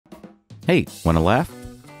Hey, want to laugh?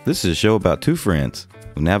 This is a show about two friends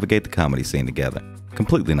who navigate the comedy scene together.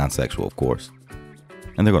 Completely non-sexual, of course.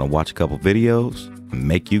 And they're going to watch a couple videos and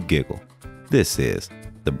make you giggle. This is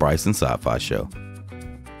the Bryce and SiFi Show.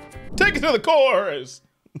 Take it to the chorus.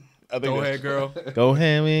 Go ahead, girl. Go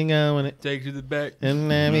ahead, we going it. Take it to the back. And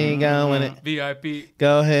then we going it. VIP.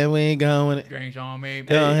 Go ahead, we going it. Drinks on me.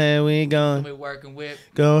 Go ahead, we going. We working with.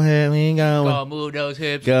 Go ahead, we going. Go move those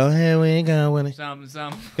hips. Go ahead, we going it.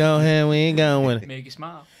 Something. Go ahead, we going it. Make you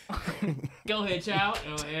smile. Go ahead, child.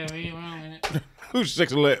 Go ahead, we going it. Who's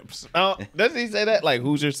sexy lips? Oh, does he say that? Like,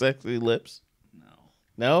 who's your sexy lips? No.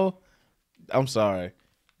 No? I'm sorry.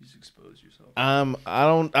 You just expose yourself. I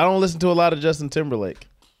don't listen to a lot of Justin Timberlake.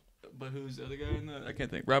 But who's the other guy in that? I can't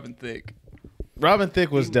think. Robin Thicke. Robin Thicke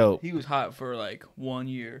was dope. He was hot for like 1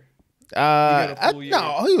 year. No,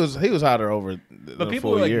 he was hotter over the But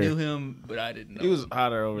people full like year. knew him, but I didn't know. He was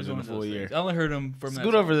hotter over It was than one the of those full year. things. I only heard him from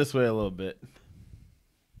Scoot over this way a little bit.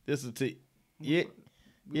 This is yeah.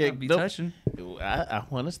 Be don't- touching. I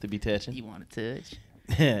want us to be touching. You want to touch?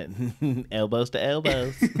 Elbows to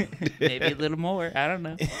elbows. Maybe a little more. I don't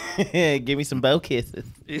know. Give me some bow kisses.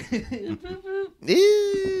 Okay,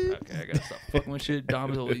 Ew. I gotta stop fucking with shit.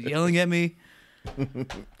 Dom is always yelling at me.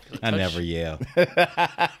 I never yell.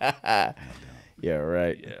 Yeah,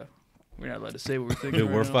 right. Yeah. We're not allowed to say what we're thinking. Dude,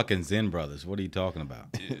 right we're now. fucking Zen brothers. What are you talking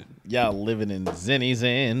about? Dude, Y'all living in Zennies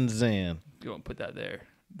and Zen. you want to put that there.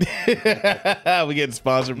 We getting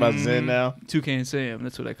sponsored by Zen now. Toucan Sam.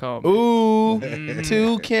 That's what I call him. Ooh,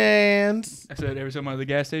 2 cans. I said every time I'm at the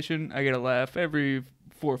gas station, I get a laugh every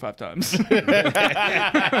 4 or 5 times. It's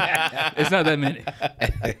not that many.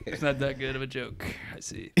 It's not that good of a joke. I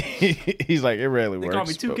see. He's like, it rarely They works. call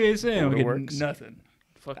me Toucan Sam. but I it get works. nothing.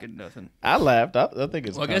 Fucking nothing. I laughed. I think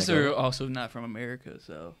it's. Well, I kinda guess they're cool. also not from America,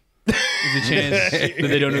 so there's a chance that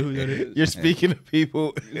they don't know who that is. You're speaking to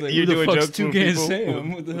people. Like, You're who the doing fuck's jokes with Toucan people.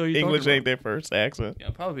 Sam? What the hell are you English talking ain't their first accent. Yeah,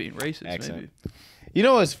 I'm probably being racist, Accent. maybe. You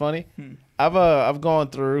know what's funny? I've gone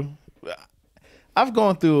through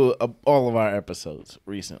all of our episodes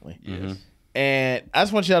recently, Yes. and I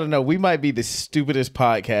just want y'all to know we might be the stupidest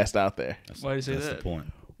podcast out there. Why do you say That's that? the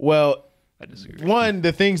point. Well, I disagree. one,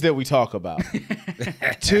 the things that we talk about.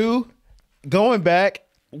 2, going back,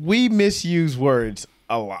 we misuse words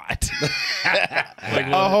a lot. Like A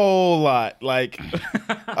what? whole lot. Like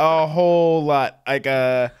a whole lot.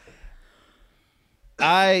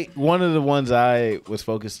 Like one of the ones I was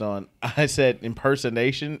focused on, I said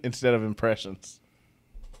impersonation instead of impressions.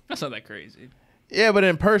 That's not that crazy. Yeah, but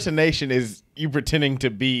impersonation is you pretending to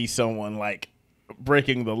be someone, like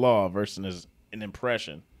breaking the law versus an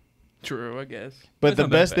impression. True, I guess. But That's the not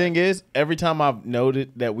that best bad. thing is, every time I've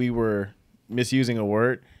noted that we were misusing a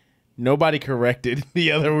word, nobody corrected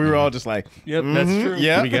the other. We were all just like, Yep, that's true.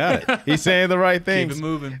 Yeah, We got it. He's saying the right Keep things. it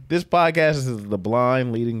moving. This podcast is the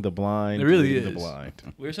blind leading the blind. It really leading is. the blind.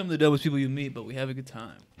 We're some of the dumbest people you meet, but we have a good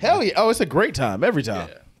time. Hell yeah! Oh, it's a great time every time.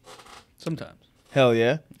 Yeah. Sometimes. Hell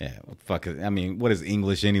yeah! Yeah, well, fuck it. I mean, what is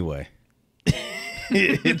English anyway?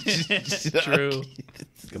 True.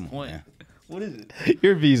 Come on, Point. man. What is it?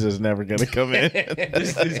 Your visa's never gonna come in.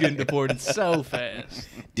 This is getting deported so fast.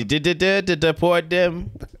 Deport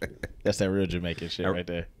them. That's that real Jamaican shit right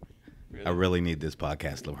there. I really need this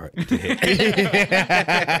podcast to hit.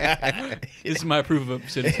 This is my proof of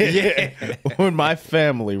citizenship. Yeah. When my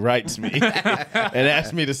family writes me and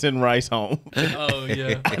asks me to send Rice home, Oh,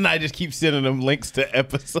 yeah. and I just keep sending them links to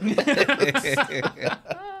episodes.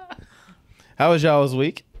 How was y'all's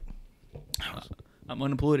week? I'm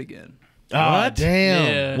unemployed again. Ah, What? damn.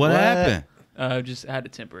 Yeah. What happened? I just had a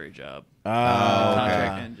temporary job. Ah,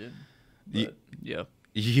 Contract okay. ended. You- But, yeah.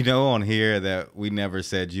 You know on here that we never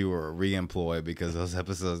said you were re-employed because those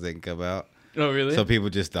episodes didn't come out. Oh, really? So people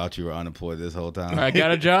just thought you were unemployed this whole time. I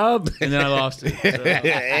got a job, and then I lost it. So,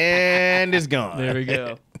 and it's gone. there we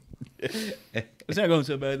go. It's not going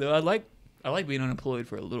so bad, though. I like being unemployed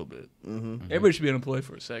for a little bit. Mm-hmm. Everybody should be unemployed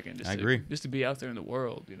for a second. Just I to, agree. Just to be out there in the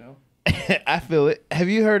world, you know? I feel it. Have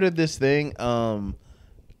you heard of this thing?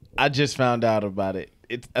 I just found out about it.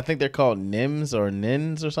 I think they're called NIMS or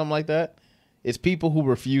NINs or something like that. It's people who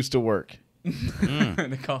refuse to work.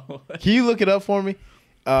 They call it. Can you look it up for me?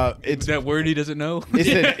 Is It's that word he doesn't know? it's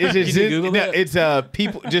You can Google that? it's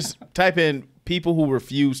people. Just type in people who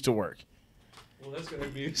refuse to work. Well, that's going to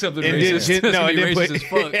be something And racist. That's no, gonna be it racist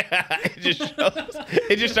didn't as fuck.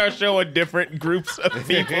 it just starts showing different groups of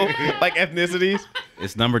people, like ethnicities.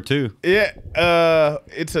 It's number 2. Yeah,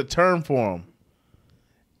 it's a term for them.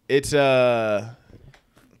 It's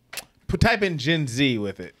type in Gen Z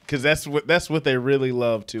with it, because that's what they really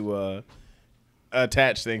love to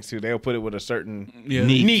attach things to. They'll put it with a certain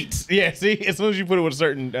Neat. Yeah, see, as soon as you put it with a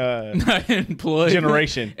certain Not employed,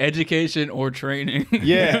 generation, education, or training.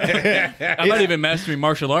 yeah, I'm not even mastering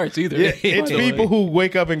martial arts either. yeah, it's people who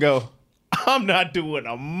wake up and go, "I'm not doing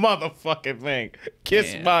a motherfucking thing.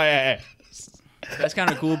 Kiss Damn. my ass." That's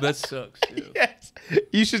kind of cool, but that sucks too. Yes,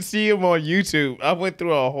 you should see him on YouTube. I went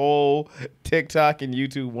through a whole TikTok and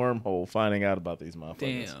YouTube wormhole finding out about these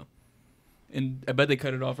motherfuckers. Damn. And I bet they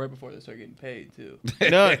cut it off right before they start getting paid too.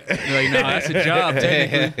 No, They're like, no, that's a job.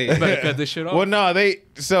 Technically, you better cut this shit off. well, no,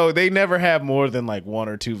 they never have more than like 1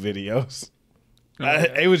 or 2 videos.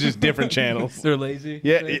 It was just different channels. They're lazy.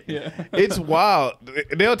 Yeah, yeah. It's wild.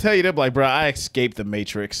 They'll tell you, they're like, bro, I escaped the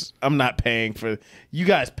Matrix. I'm not paying for. You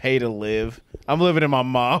guys pay to live. I'm living in my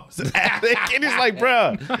mom's attic. And it's like,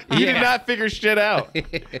 bro, you did not figure shit out.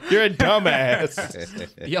 You're a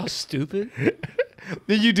dumbass. Y'all stupid.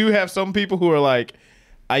 Then you do have some people who are like,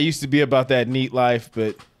 I used to be about that neat life,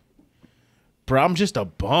 but bro, I'm just a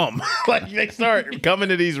bum. Like they start coming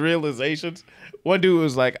to these realizations. One dude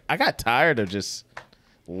was like, I got tired of just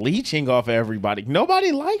leeching off everybody.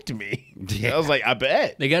 Nobody liked me. I was like, I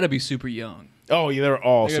bet. They got to be super young. Oh, yeah, they're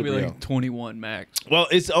all They got to super be like young. 21 max. Well,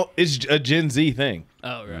 it's a Gen Z thing.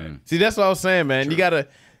 Oh, right. See, that's what I was saying, man. You gotta.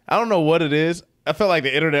 I don't know what it is. I felt like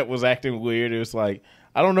the internet was acting weird. It was like,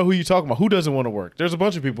 I don't know who you talking about. Who doesn't want to work? There's a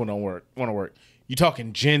bunch of people who don't want to work. You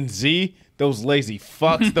talking Gen Z? Those lazy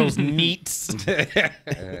fucks. Those neats.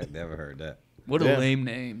 Never heard that. What a Yeah. lame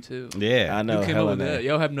name, too. Yeah, I know. Who came hella up with that? name.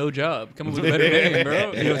 Y'all have no job. Come up with a better name,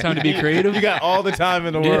 bro. You have time to be creative? You got all the time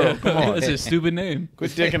in the Yeah. world. Come on. That's a stupid name.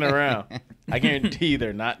 Quit dicking around. I guarantee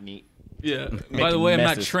they're not neat. Yeah. By the way, I'm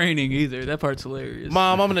not messes. training either. That part's hilarious.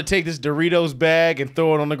 Mom, I'm going to take this Doritos bag and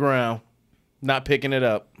throw it on the ground. Not picking it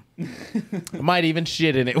up. I might even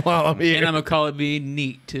shit in it while I'm here. And I'm going to call it being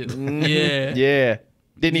neat, too. Yeah. Yeah.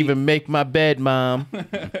 Didn't even make my bed, Mom.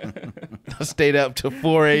 I stayed up till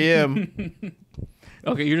 4 a.m.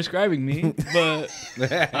 Okay, you're describing me, but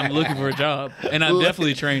I'm looking for a job. And I'm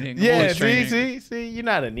definitely training. I'm Yeah, always training. see, you're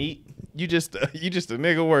not a neat. You just a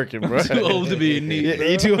nigga working, bro. I'm too old to be a neat, Yeah, bro.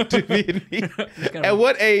 you too old to be a neat. kinda- At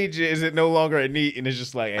what age is it no longer a neat and it's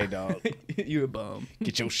just like, hey, dog, You're a bum.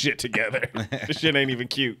 get your shit together. This shit ain't even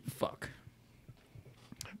cute. Fuck.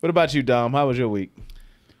 What about you, Dom? How was your week?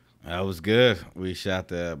 That was good. We shot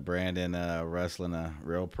the Brandon wrestling a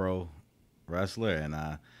real pro wrestler, and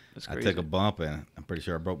I crazy. took a bump, and I'm pretty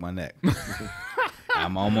sure I broke my neck.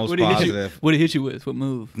 I'm almost What did he hit you? positive. What did he hit you with? What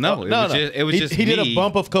move? No, it was just he did a me.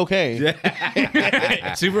 bump of cocaine.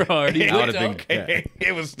 Super hard. He I would've been- whipped Okay.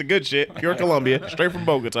 It was the good shit. Pure Colombia, straight from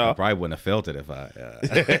Bogota. Probably wouldn't have felt it if I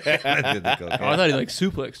did the cocaine. Oh, I thought he like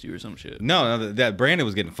suplexed you or some shit. No, that Brandon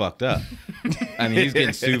was getting fucked up. I mean, he's getting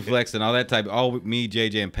suplexed and all that type. All me,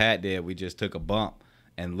 JJ, and Pat did, we just took a bump,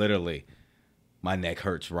 and literally, my neck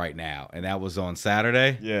hurts right now. And that was on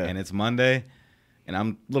Saturday. Yeah. And it's Monday, and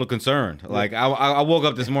I'm a little concerned. Like I woke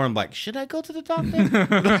up this morning, like, should I go to the doctor?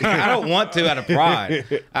 Like, I don't want to out of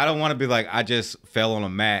pride. I don't want to be like, I just fell on a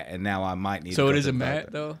mat, and now I might need. So to it go is to a the mat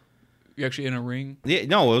doctor. though. You're actually in a ring. Yeah,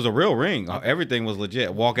 no, it was a real ring. Everything was legit.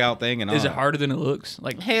 Walkout thing and all. Is it harder than it looks?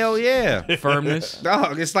 Like Hell yeah. firmness.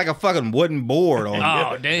 Dog, it's like a fucking wooden board on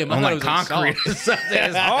Oh damn! I on thought like it was like concrete soft. or something.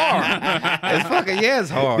 It's hard. It's fucking it's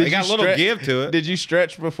hard. Did It got a you little stretch- give to it. Did you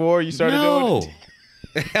stretch before you started doing No.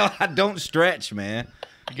 it? Hell, I don't stretch, man.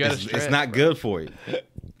 You gotta It's stretch, not bro. good for you.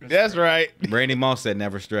 That's right. Randy Moss said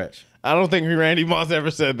never stretch. I don't think Randy Moss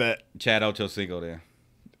ever said that. Chad Ochocinco there.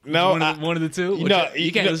 No, One of the two. you Which- know,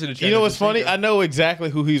 you can't listen to. You know Chad what's funny? Ochocinco. I know exactly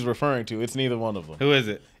who he's referring to. It's neither one of them. Who is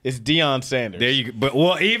it? It's Deion Sanders. There you go. But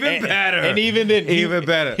well, even better. And even then, Even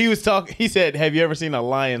better. He was talking. He said, "Have you ever seen a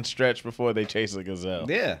lion stretch before they chase a gazelle?"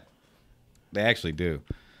 Yeah. They actually do.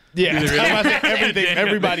 Yeah, I'm about to say everything.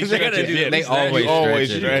 Everybody They gotta stretches. do Yeah, at They least that. always You always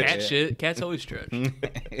stretch it. stretch. Cat shit. Cats always stretch.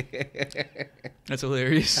 That's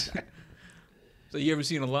hilarious. So you ever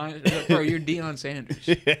seen a lion? Bro, you're Deion Sanders.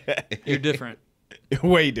 You're different.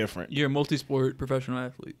 Way different. You're a multi-sport professional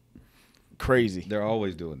athlete. Crazy. They're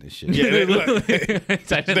always doing this shit. Yeah, look.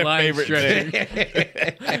 Type in their lion favorite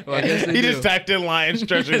stretching. Well, I guess they He do. just typed in lion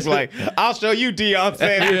stretching. He's like, "I'll show you, Deion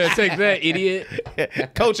Sanders, Yeah, take that, idiot.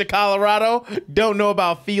 coach of Colorado. Don't know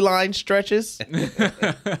about feline stretches.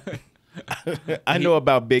 I know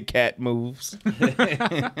about big cat moves.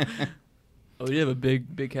 Oh, you have a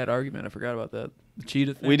big cat argument. I forgot about that. The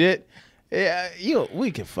cheetah thing. We did. Yeah,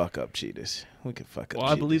 we can fuck up cheetahs. We can fuck up. Well,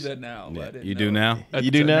 I believe cheetahs. that now. But I didn't You know. do now?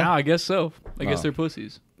 You do now? Now I guess so. I guess Oh. they're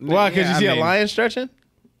pussies. Why? Because Yeah, you see I a mean- lion stretching?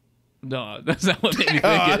 No, that's not what made me think Oh,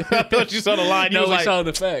 I it. thought you saw the lion. You No, was we like, saw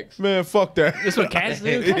the facts. man, fuck that. That's what cats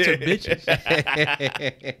do. Cats are bitches.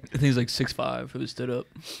 I think he's like 6'5" if he stood up.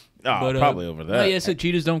 Oh, probably over that. No, yeah, so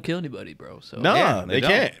cheetahs don't kill anybody, bro. So No, Yeah, they they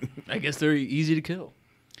can't. I guess they're easy to kill.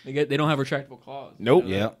 They don't have retractable claws. Nope.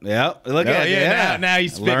 Yep. Yep. Look No, at it. Yeah. Now you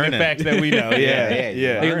spitting the Learning. facts that we know. Yeah, Yeah, yeah.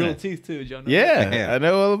 They got Learning. little teeth too, John. Yeah, I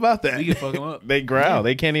know all about that. We can fuck them up. They growl.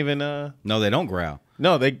 They can't even. No, they don't growl.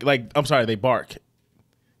 No, they like. I'm sorry. They bark.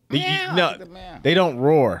 Meow, No, meow. they don't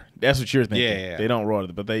roar. That's what you're thinking. Yeah. They don't roar,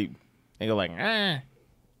 but they go like. Ah.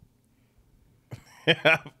 That's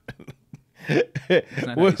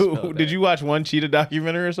not how you spell that. Did you watch one cheetah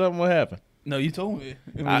documentary or something? What happened? No, you told me.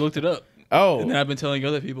 And we looked it up. Oh, And then I've been telling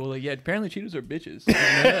other people, like, yeah, apparently cheetahs are bitches.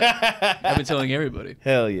 I've been telling everybody.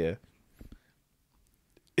 hell yeah.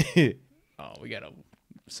 Oh, we got to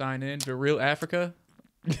sign in to Real Africa.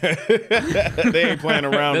 They ain't playing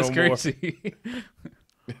around That's no more. crazy.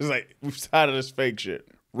 It's like we've tired of this fake shit.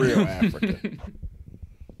 Real Africa.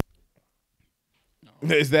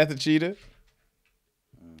 Is that the cheetah?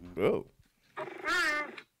 Oh.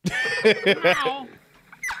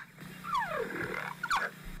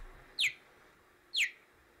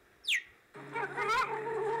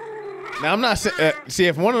 Now I'm not saying. See,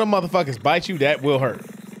 if one of them motherfuckers bite you, that will hurt.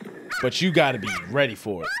 But you got to be ready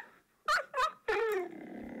for it.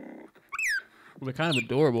 Well, they're kind of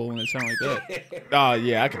adorable when they sound like that. Oh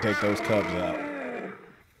yeah, I can take those cubs out.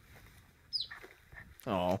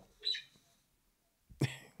 Oh.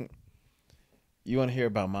 You want to hear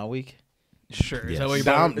about my week? Sure. Is Yes. that why you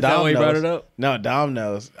Dom brought it knows. up? No, Dom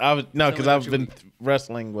knows. Because me I've about your been week.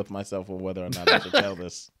 wrestling with myself on whether or not I should tell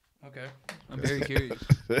this. Okay. I'm very curious.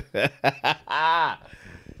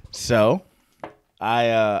 So,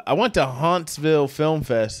 I went to Huntsville Film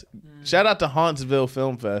Fest. Shout out to Huntsville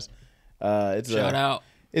Film Fest. Shout out.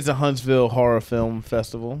 It's a Huntsville horror film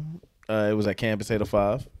festival. It was at Campus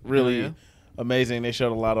 805. Really yeah. amazing. They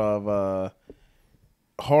showed a lot of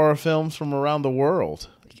horror films from around the world.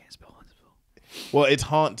 You can't spell Huntsville. Well, it's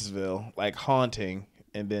Hauntsville, like haunting,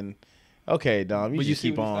 and then. Okay, Dom, you But you just see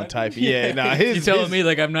keep what he's on typing? typing. Yeah, nah, You're telling me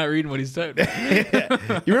like I'm not reading what he's typing.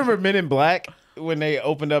 You remember Men in Black when they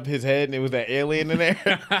opened up his head and it was that alien in there?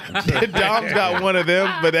 Dom's got one of them,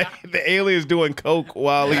 but the alien's doing coke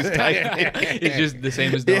while he's typing. It's just the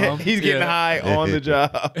same as Dom. Yeah, he's getting Yeah. high on the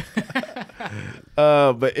job.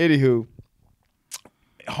 But anywho,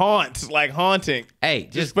 haunts, like haunting. Hey,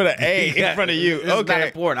 Just put an A in front of you. This is not Okay.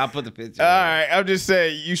 important. I'll put the picture. All right, I'm just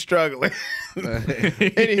saying you struggling.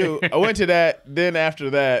 Anywho, I went to that. Then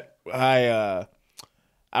after that,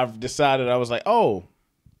 I've decided I was like, oh,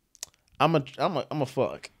 I'm a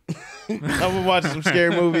fuck. I'm gonna watch some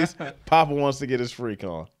scary movies. Papa wants to get his freak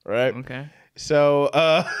on, right? Okay. So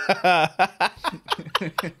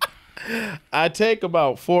I take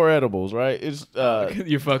about 4 edibles, right? It's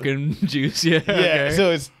Your fucking juice, yeah. yeah. Okay.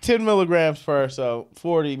 So it's 10 milligrams per, so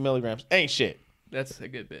 40 milligrams ain't shit. That's a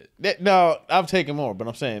good bit. No, I've taken more, but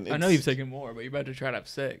I'm saying I know it's- you've taken more, but you're about to try to have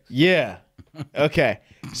sex. Yeah. Okay.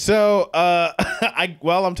 So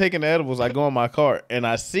while I'm taking the edibles, I go in my cart and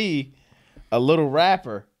I see a little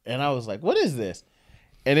wrapper, and I was like, "What is this?"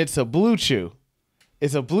 And it's a Blue Chew.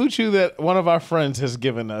 It's a Blue Chew that one of our friends has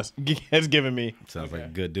given me. Sounds like a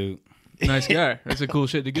good dude. Nice guy. That's a cool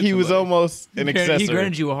shit to get. He was somebody. almost an He accessory.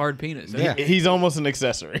 granted you a hard penis. Yeah. He's almost an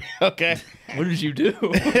accessory. Okay. What did you do?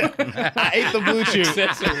 I ate the Blue Chew.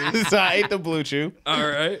 Accessories. So I ate the Blue Chew. All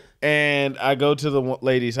right. And I go to the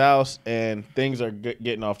lady's house, and things are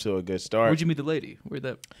getting off to a good start. Where'd you meet the lady? Where'd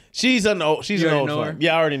that? She's an old You already old know friend. her?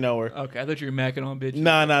 Yeah, I already know her. Okay, I thought you were macking on bitches.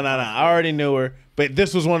 No. I already knew her. But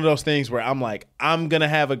this was one of those things where I'm like, I'm going to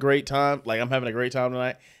have a great time. Like, I'm having a great time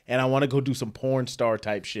tonight. And I want to go do some porn star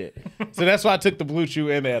type shit. So that's why I took the Blue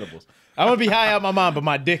Chew and the edibles. I'm going to be high out my mind, but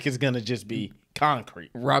my dick is going to just be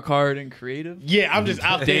concrete. Rock hard and creative. Yeah, I'm just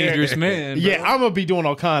out there. Dangerous man. Bro. Yeah, I'm going to be doing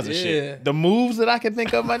all kinds of Yeah. shit. The moves that I can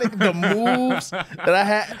think of, my nigga, the moves that I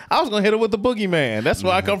had. I was going to hit her with the boogeyman. That's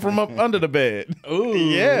why I come from up under the bed. Ooh,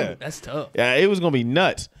 Yeah. That's tough. Yeah, it was going to be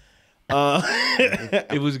nuts.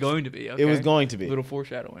 It was going to be. Okay. It was going to be. A little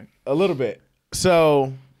foreshadowing. A little bit.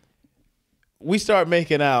 So we start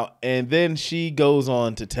making out, and then she goes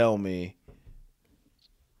on to tell me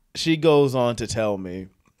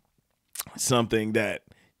something that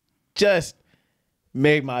just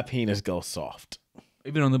made my penis go soft.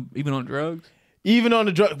 Even on drugs. Even on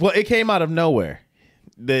the drug. Well, it came out of nowhere.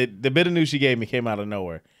 The bit of news she gave me came out of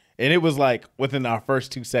nowhere. And it was like within our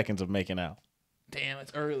first 2 seconds of making out. Damn,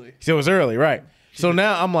 it's early. So it was early, right? So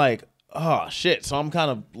now I'm like, oh shit. So I'm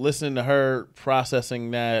kind of listening to her,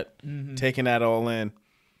 processing that, taking that all in.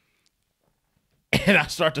 And I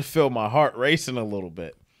start to feel my heart racing a little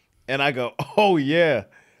bit. And I go, oh yeah,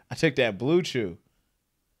 I took that Blue Chew.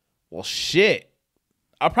 Well shit.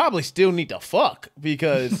 I probably still need to fuck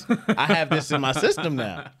because I have this in my system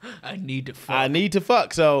now. I need to fuck. I need to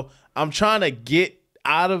fuck. So I'm trying to get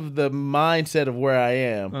out of the mindset of where I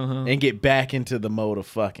am and get back into the mode of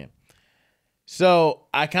fucking. So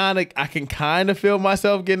I can kind of feel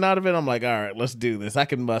myself getting out of it. I'm like, all right, let's do this. I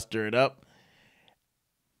can muster it up.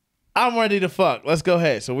 I'm ready to fuck. Let's go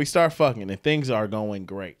ahead. So we start fucking and things are going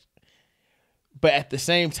great. But at the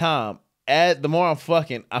same time, the more I'm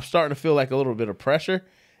fucking, I'm starting to feel like a little bit of pressure,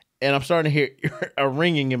 and I'm starting to hear a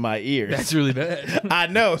ringing in my ears. That's really bad. I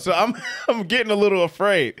know. So I'm getting a little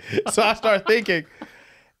afraid. So I start thinking,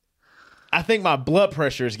 I think my blood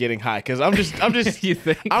pressure is getting high because I'm just You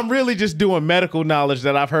think? I'm really just doing medical knowledge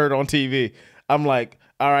that I've heard on TV. I'm like,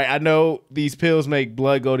 all right, I know these pills make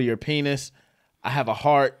blood go to your penis. I have a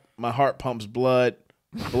heart. My heart pumps blood.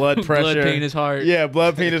 Blood pressure. Blood, penis, heart. Yeah,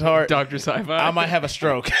 blood, penis, heart. Dr. SiFi. I might have a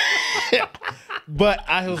stroke. But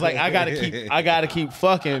I was like, I gotta keep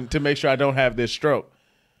fucking to make sure I don't have this stroke.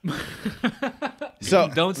 So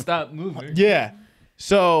don't stop moving. yeah.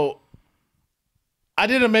 So I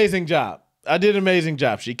did an amazing job.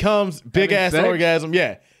 She comes, big ass sex? orgasm.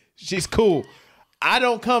 Yeah. She's cool. I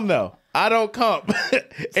don't come though. I don't come.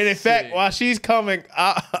 And in fact, while she's coming,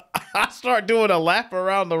 I start doing a lap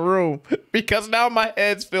around the room because now my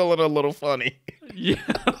head's feeling a little funny. Yeah.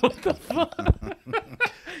 What the fuck?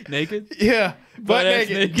 Naked? Yeah, butt Butt-ass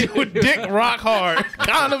naked, naked. dick rock hard,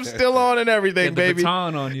 condom still on and everything, Got the baby.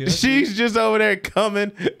 baton on you. She's just over there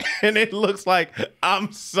coming, and it looks like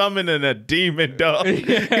I'm summoning a demon, dog.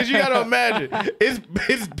 Because you gotta imagine,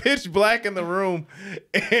 it's pitch black in the room,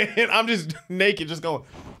 and I'm just naked, just going.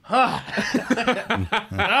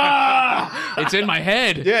 It's in my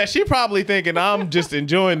head. Yeah, she probably thinking I'm just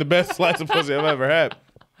enjoying the best slice of pussy I've ever had.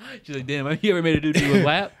 She's like, damn, have you ever made a dude do a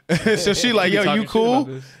lap? So she like, yo, Talking you shit cool? about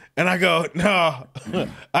this. And I go, no,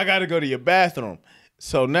 I got to go to your bathroom.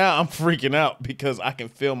 So now I'm freaking out because I can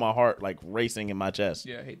feel my heart like racing in my chest.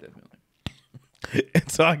 Yeah, I hate that feeling.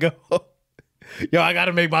 And so I go, yo, I got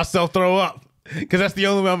to make myself throw up because that's the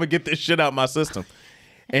only way I'm going to get this shit out my system.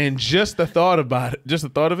 And just the thought of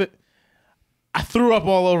it, I threw up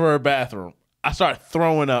all over her bathroom. I start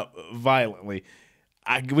throwing up violently.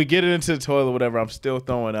 We get it into the toilet, whatever. I'm still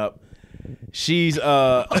throwing up. She's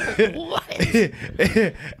I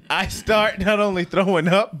start not only throwing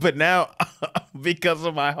up, but now because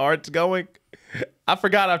of my heart's going, I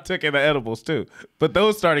forgot I've taken the edibles too, but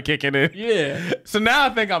those started kicking in. Yeah. So now I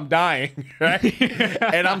think I'm dying, right?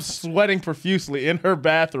 And I'm sweating profusely in her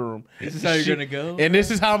bathroom. This is how you're gonna go? And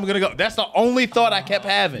this is how I'm gonna go. That's the only thought I kept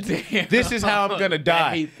having. Damn. This is how I'm gonna die.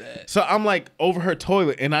 I hate that. So I'm like over her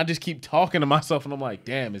toilet, and I just keep talking to myself, and I'm like,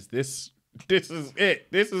 damn, this is it.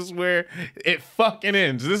 This is where it fucking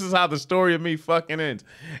ends. This is how the story of me fucking ends.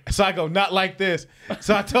 So I go, not like this.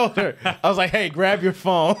 So I told her, I was like, hey, grab your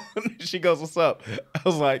phone. She goes, what's up? I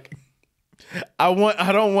was like, I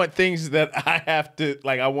don't want things that I have to,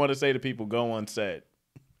 like, I want to say to people go unsaid.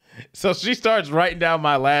 So she starts writing down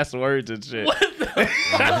my last words and shit.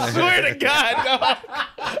 I swear to God,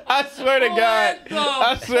 no. I swear to God.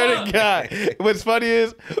 I swear to God. What's funny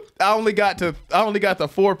is I only got to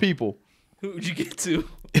 4 people. Who'd you get to?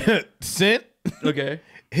 Sent, Okay.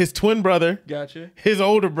 his twin brother, Gotcha. his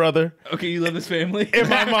older brother, Okay, you love this family? and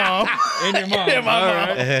my mom. And your mom. And my All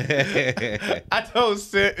mom. right. I told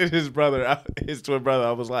Sent and his brother, his twin brother,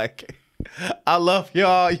 I was like, I love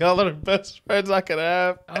y'all. Y'all are the best friends I could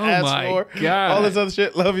have. Oh ask my for. God. All this other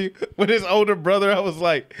shit. Love you. With his older brother, I was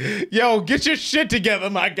like, yo, get your shit together,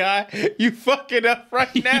 my guy. You fucking up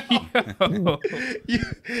right now.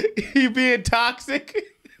 you being toxic.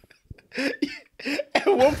 At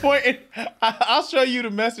one point, I'll show you the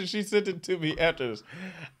message. She sent it to me after this.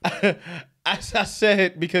 I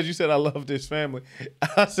said, because you said I love this family,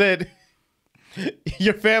 I said,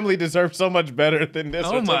 your family deserves so much better than this.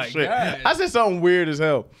 Oh or some my shit. God. I said something weird as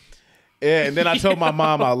hell. Yeah, and then I told my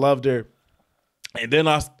mom I loved her. And then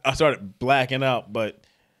I started blacking out, but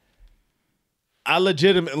I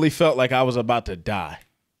legitimately felt like I was about to die.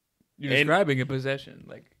 You're describing a possession.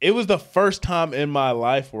 Like, It was the first time in my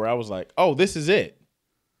life where I was like, oh, this is it.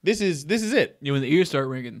 This is it. you know, when the ears start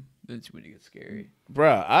ringing, that's when it gets scary.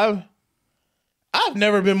 Bruh, I've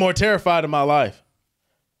never been more terrified in my life.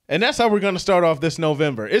 And that's how we're going to start off this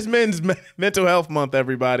November. It's Men's Mental Health Month,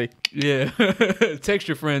 everybody. Yeah. Text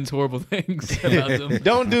your friends horrible things about them.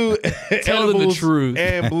 Don't do Tell them the edibles truth.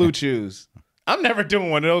 and blue chews. I'm never doing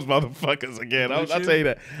one of those motherfuckers again. I'll tell you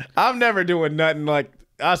that. I'm never doing nothing like,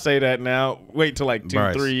 I'll say that now. Wait till like 2-3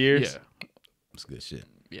 Bryce. years. Yeah. That's good shit.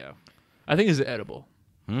 Yeah. I think it's edible.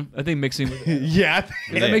 I think mixing with it. Yeah.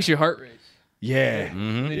 That makes your heart race. Yeah.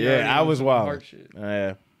 And then you're Yeah, already I on was some wild. heart shit.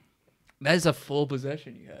 Yeah. That is a full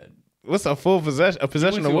possession you had. What's a full possession? A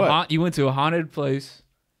possession of what? You went to a haunted place.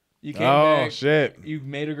 You came Oh back. shit! You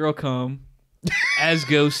made a girl come, as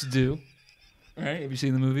ghosts do. Right? Have you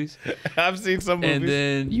seen the movies? I've seen some movies. And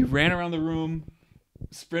then you ran around the room,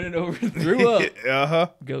 sprinted over, threw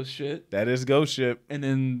up. Ghost shit. That is ghost shit. And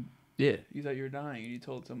then, yeah, you thought you were dying, and you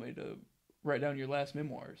told somebody to write down your last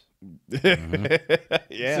memoirs.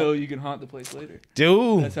 Yeah. So you can haunt the place later.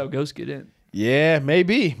 Dude. That's how ghosts get in. Yeah,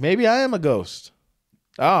 maybe. Maybe I am a ghost.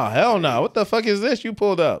 Oh, hell no. What the fuck is this you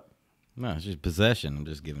pulled up? No, it's just possession. I'm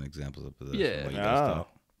just giving examples of possession. Yeah. What you guys do.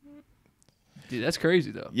 Dude, that's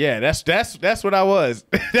crazy though. Yeah, that's what I was.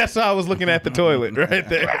 That's how I was looking at the toilet right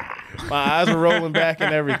there. My eyes were rolling back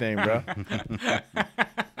and everything, bro.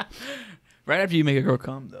 Right after you make a girl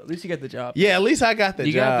come, though. At least you got the job. Yeah, at least I got the job.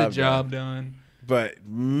 You got the job done. But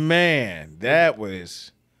man, that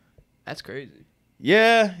was. That's crazy.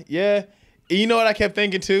 Yeah. You know what I kept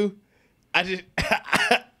thinking too?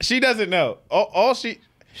 She doesn't know. All she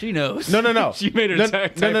knows. No. She made her no.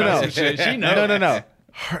 Shit. She knows. No.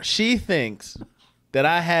 She thinks that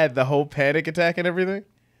I had the whole panic attack and everything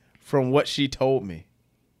from what she told me.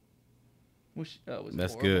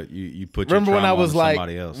 That's good. You put your remember when I was like,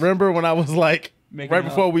 somebody else. Remember when I was like, Making right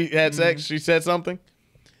before we had sex, she said something.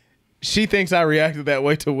 She thinks I reacted that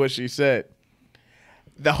way to what she said.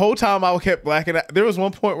 The whole time I kept blacking out. There was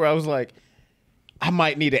one point where I was like, I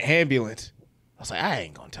might need an ambulance. I was like, I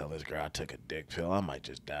ain't gonna tell this girl I took a dick pill. I might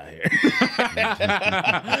just die here.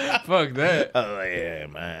 Fuck that. I was like, yeah,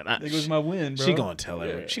 man. I think it was my win, bro. She gonna tell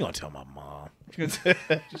her. She gonna tell my mom. She's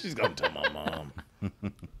gonna tell my mom.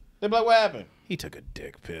 They're like, what happened? He took a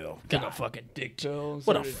dick pill. Took a fucking dick pill.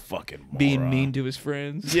 What a fucking moron. Being mean to his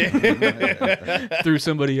friends. Yeah. Through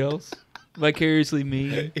somebody else. Vicariously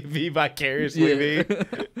mean. Be vicariously mean.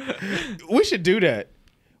 We should do that.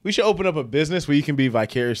 We should open up a business where you can be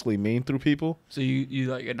vicariously mean through people. So you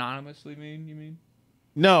like anonymously mean, you mean?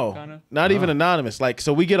 No, Kinda? not even anonymous. Like,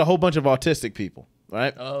 so we get a whole bunch of autistic people,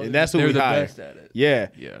 right? Oh, and that's who they're we the hire. best at it. Yeah.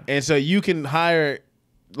 And so you can hire,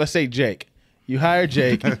 let's say Jake. You hire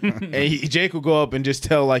Jake, and Jake will go up and just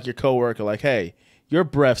tell like your coworker, like, "Hey, your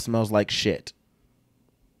breath smells like shit."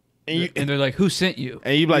 And they're like, "Who sent you?"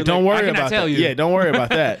 And you be like, "Don't worry about that." You. Yeah, don't worry about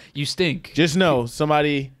that. You stink. Just know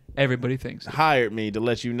somebody. Everybody thinks hired me to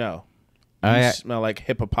let you know. You smell like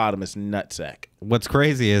hippopotamus nutsack. What's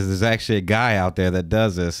crazy is there's actually a guy out there that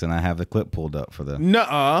does this, and I have the clip pulled up for them.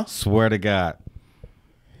 Nuh-uh. Swear to God.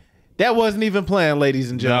 That wasn't even planned,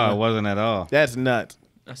 ladies and gentlemen. No, it wasn't at all. That's nuts.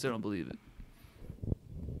 I still don't believe it.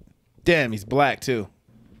 Damn, he's black too.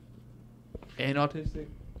 And autistic?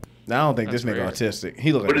 I don't think this nigga autistic.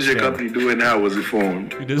 He look. What does your company do and how was it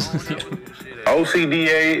formed? He does.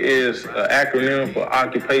 OCDA is an acronym for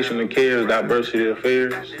Occupational Care Diversity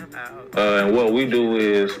Affairs. And what we do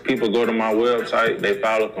is people go to my website, they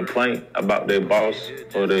file a complaint about their boss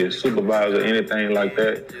or their supervisor, anything like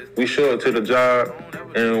that. We show it to the job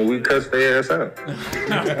and we cuss their ass out.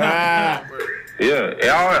 Yeah,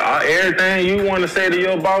 everything you want to say to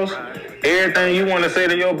your boss,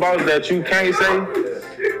 that you can't say,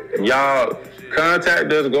 y'all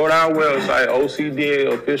contact us, go to our website,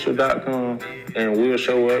 ocdaofficial.com, and we'll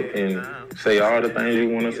show up and say all the things you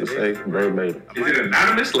want us to say verbatim. Is it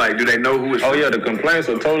anonymous? Like, do they know who it's Oh, from? yeah, the complaints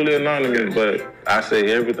are totally anonymous, but I say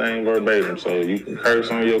everything verbatim, so you can curse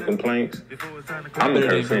on your complaints. I'm a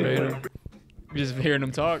curse anyway. Just hearing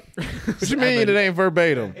him talk. What you mean it ain't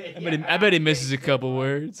verbatim? I bet he misses a couple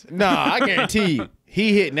words. Nah, I guarantee you,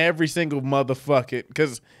 he hitting every single motherfucker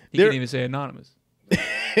because he can't even say anonymous.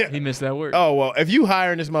 He missed that word. Oh well, if you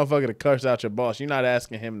hiring this motherfucker to curse out your boss, you're not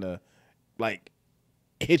asking him to like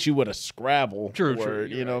hit you with a Scrabble word.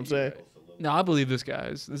 You know what I'm saying? Right. No, I believe this,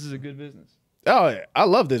 guys. This is a good business. Oh, yeah, I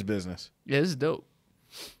love this business. Yeah, this is dope.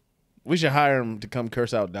 We should hire him to come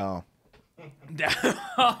curse out Dom.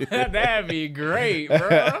 That'd be great,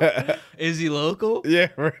 bro. Is he local? Yeah,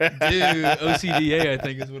 right. Dude, OCDA, I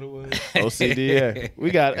think is what it was. OCDA. We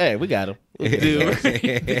got him. We'll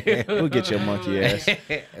get your monkey ass.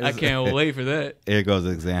 I can't wait for that. Here goes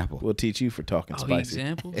an example. We'll teach you for talking spicy.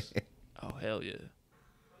 Examples? Oh, hell yeah.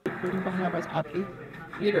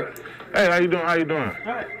 Hey, how you doing?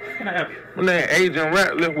 My name Agent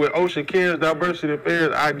Ratliff with Ocean Cares Diversity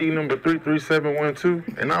Affairs, ID number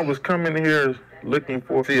 33712, and I was coming here looking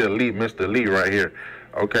for the elite, Mr. Lee right here.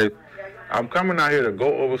 Okay, I'm coming out here to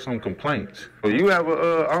go over some complaints. So you have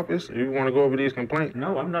a office? You want to go over these complaints?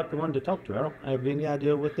 No, I'm not the one to talk to. I don't have any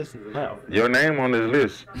idea what this is about. Your name on this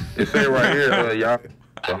list. It say right here, y'all,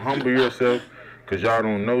 to humble yourself, because y'all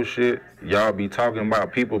don't know shit. Y'all be talking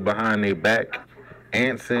about people behind their back.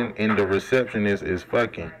 Anson and the receptionist is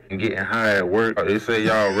fucking and getting high at work. They say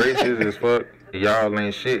y'all racist as fuck. Y'all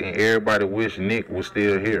ain't shit, and everybody wish Nick was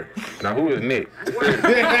still here. Now, who is Nick? These are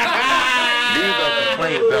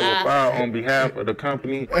complaints that were filed on behalf of the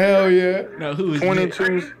company. Hell yeah. No, who is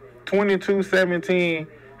 2217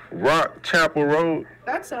 Rock Chapel Road.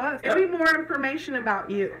 That's us. Give me more information about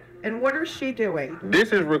you. And what is she doing?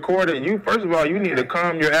 This is recorded. You, first of all, you need to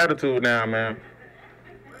calm your attitude down, man.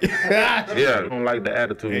 Yeah, I don't like the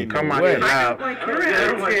attitude. Ain't Come no out way. here loud. Like your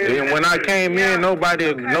attitude. And when I came in,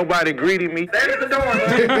 nobody greeted me. There's the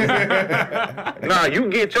door. Nah, you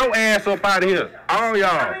get your ass up out of here. All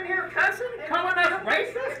y'all. in here cussing, calling us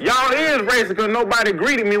racist? Y'all is racist because nobody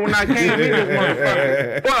greeted me when I came in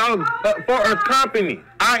this motherfucker. For a company.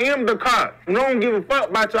 I am the cop. I don't give a fuck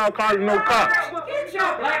about y'all calling no cops. Get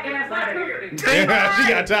your black ass out of here. She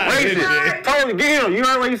got time. Racist. Told you, get him. You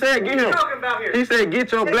heard what he said? Get him. About here? He said,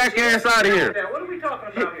 get your black ass out of here. What are we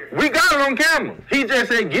talking about here? We got it on camera. He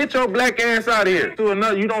just said, get your black ass out of here. To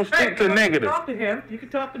another, you don't stick to negative. Talk to him. You can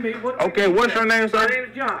talk to me. Okay, what's your name, sir? My name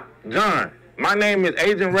is John. John. My name is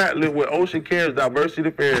Agent Ratliff with Ocean Cares Diversity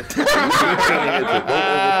Affairs. Bro,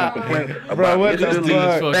 what the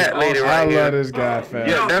fuck? That lady I right here. love this guy, fam.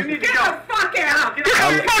 Yeah, that's Get the fuck out. Get the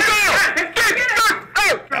fuck out.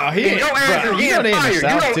 Oh, he ain't, your ass bro, is you know they getting in the fired. You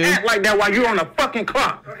South, don't too. act like that while you're on a fucking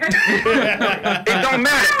clock. It don't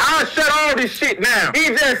matter. I'll shut all this shit down. He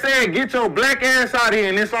just said, get your black ass out of here,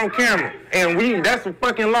 and it's on camera. And that's a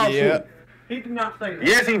fucking lawsuit. Yeah. He did not say that.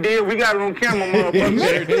 Yes, he did. We got it on camera, motherfucker.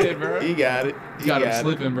 Sure did, bro. He got it. He Got him it.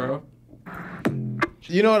 slipping, bro.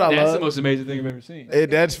 You know what I That's love? the most amazing thing I've ever seen.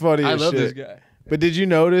 That's funny I as love shit. this guy. But did you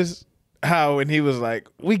notice how when he was like,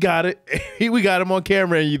 "We got it," we got him on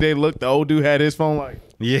camera, and they looked. The old dude had his phone like.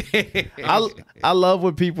 Yeah. I love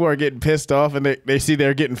when people are getting pissed off and they see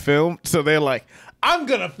they're getting filmed, so they're like, "I'm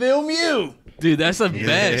gonna film you." Dude, that's the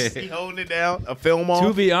best. He holding it down, a film on.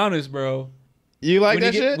 To be honest, bro. You like when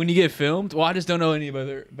that you get, shit? When you get filmed, well, I just don't know any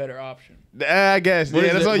better option. I guess. What Yeah,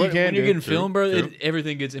 is that's it? all you When can you're do. getting filmed, bro,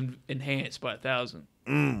 everything gets enhanced by 1,000.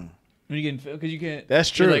 When you're getting filmed, because you can't.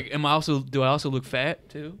 That's you're true. Like, do I also look fat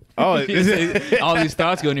too? Oh, all these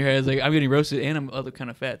thoughts go in your head. It's like I'm getting roasted and I'm other kind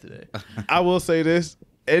of fat today. I will say this: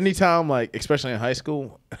 anytime, like especially in high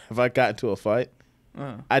school, if I got into a fight,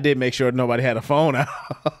 I did make sure nobody had a phone out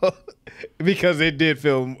because it did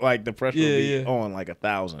feel like the pressure would be on like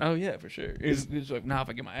 1,000. Oh yeah, for sure. It's like now if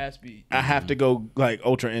I get my ass beat, I have to go like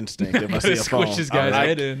ultra instinct if I see a phone. squish this guy's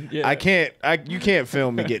head in. Yeah. I can't. You can't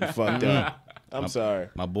film me getting fucked up. I'm sorry.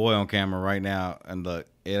 My boy on camera right now, and look,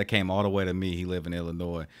 it came all the way to me. He live in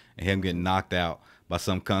Illinois, and him getting knocked out by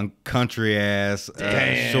some country ass,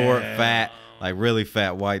 short, fat, like really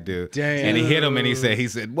fat white dude. Damn. And he hit him, and he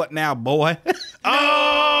said, "What now, boy?"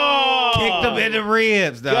 Oh, Kicked him in the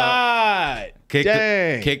ribs, dog. God.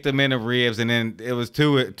 Kicked him in the ribs, and then it was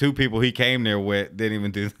two people he came there with didn't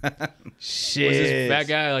even do that. Shit. Was this fat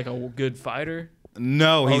guy like a good fighter?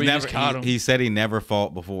 No, Or he's you never. just caught him? He said he never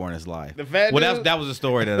fought before in his life. The fat well, dude? that was a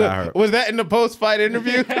story that I heard. Was that in the post-fight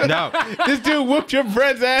interview? No. This dude whooped your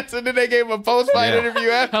friend's ass, and then they gave him a post-fight Yeah. interview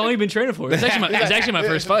after. How long you been training for? It's actually my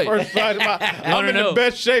first fight. First fight of I'm in know. the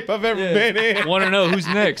best shape I've ever been in. Want to know who's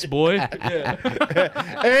next, boy? Yeah.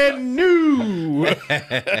 And new.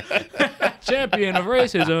 Champion of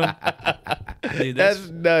racism. Dude, That's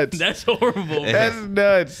nuts. that's horrible. That's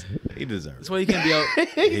nuts. He deserves That's why you can't be out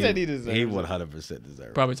He said he deserves He it. 100% deserves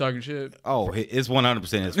it. probably talking shit. Oh, it's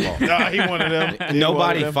 100% his fault. Nah, he one of them. He Nobody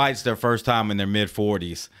one of them. fights their first time in their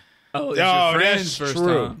mid-40s. Oh, it's Oh, your that's friend's first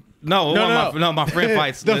true. time. No, my friend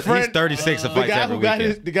fights. The He's friend- 36 and The fights guy every who got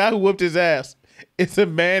weekend. the guy who whooped his ass. It's a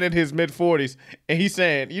man in his mid-40s, and he's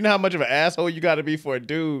saying, "You know how much of an asshole you got to be for a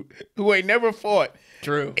dude who ain't never fought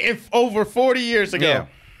True. if over 40 years ago." Yeah.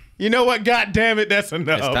 You know what? God damn it, that's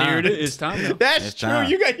enough. It's time. Here it is. It's time now. That's It's true. time.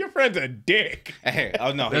 You got your friend's a dick. Hey,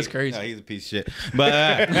 oh no, That's crazy. No, he's a piece of shit.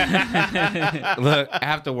 But look,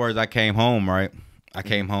 afterwards, I came home. Right, I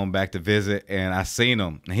came home back to visit, and I seen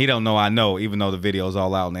him. And he don't know I know, even though the video's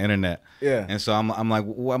all out on the internet. Yeah. And so I'm like,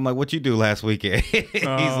 what you do last weekend? he's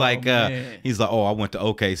Oh, like, man. oh, I went to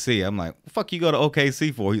OKC. I'm like, fuck, you go to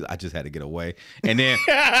OKC for? I just had to get away. And then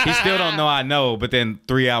he still don't know I know. But then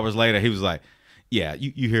 3 hours later, he was like, yeah,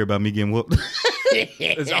 you hear about me getting whooped?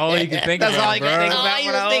 That's all you can think That's about, all you bro.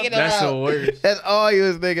 can think about, bro. That's the worst. That's all he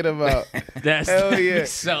was thinking about. That's Hell yeah.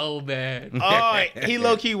 so bad. Oh, he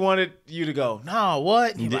low-key wanted you to go, no,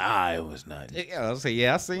 what? He's like, it was nothing. Yeah, I was like,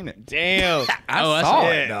 yeah, I seen it. Damn. I Oh, that's saw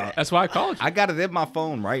it. it, dog. That's why I called you. I got it in my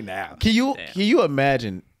phone right now. Can you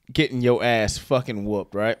imagine getting your ass fucking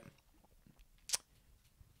whooped, right?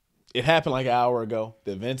 It happened like an hour ago.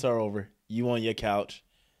 The events are over. You on your couch.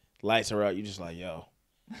 Lights are out. You just like, yo,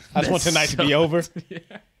 I just want tonight to be over. Yeah.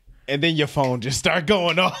 And then your phone just start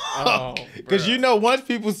going off. Oh, Because you know, once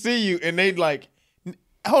people see you and they like,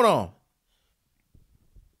 hold on.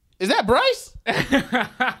 Is that Bryce? Hey,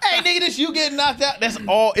 nigga, this you getting knocked out. That's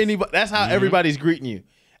all anybody. That's how everybody's greeting you.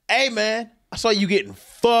 Hey, man, I saw you getting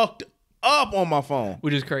fucked up on my phone.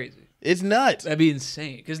 Which is crazy. It's nuts. That'd be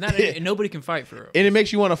insane. Because nobody can fight for it. And it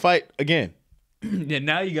makes you want to fight again. Yeah,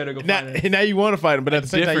 now you gotta go find Now you want to fight him, but at the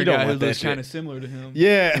same time, you don't guy want who that looks kind shit. of similar to him.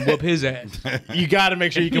 Yeah. And whoop his ass. You got to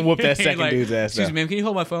make sure you can whoop that second Like, dude's ass. Excuse me, man, can you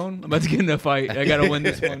hold my phone? I'm about to get in a fight. I gotta win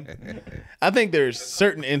this one. I think there's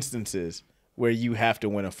certain instances where you have to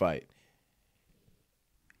win a fight.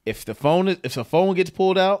 If the phone gets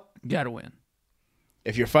pulled out, Gotta win.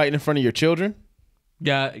 if you're fighting in front of your children,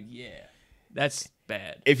 Yeah, that's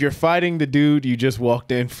bad. if you're fighting the dude you just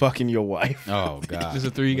walked in fucking your wife, Oh God. There's a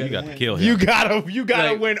 3 You you got gotta to kill him. you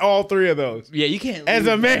gotta Like- win all 3 of those. Yeah, you can't. As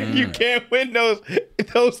a lose. man, you can't win those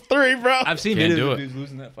 3, bro. I've seen Can't videos do of it. dudes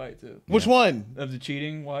losing that fight too. Which one, Of the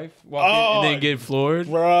cheating wife walking and then get floored.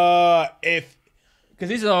 bruh? If Because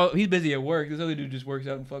he's busy at work. This other dude just works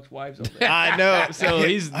out and fucks wives all day. I know, So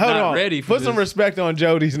he's hold not on. ready for Put some this. respect on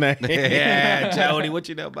Jody's name. Yeah, Jody. What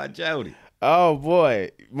you know about Jody? Oh boy,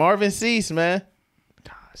 Marvin Cease, man.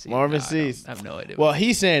 See, Marvin I Cease. have no idea. Well,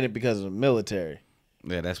 he's saying it because of the military.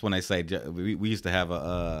 Yeah, that's when they say we used to have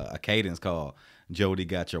a cadence called "Jody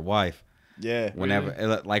got your wife." Yeah. Whenever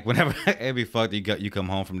it'd be fucked, you come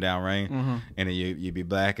home from downrange, and then you be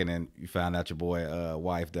back, and then you find out your boy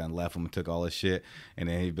wife done left him and took all his shit, and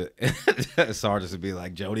then sergeants would be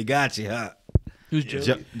like, "Jody got you, huh?" Who's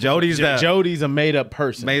Jody? Jody's that Jody's a made up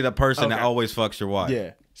person. made up person that always fucks your wife.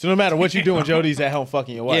 Yeah. So no matter what you're doing, Jody's at home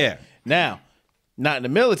fucking your wife. Yeah. Now, not in the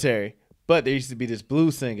military, but there used to be this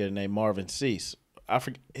blues singer named Marvin Cease. I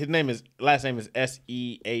forget his last name is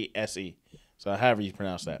Sease. So however you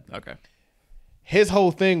pronounce that. Okay. His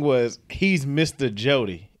whole thing was he's Mr.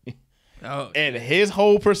 Jody. Oh, And his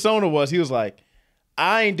whole persona was he was like,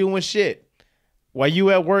 I ain't doing shit. While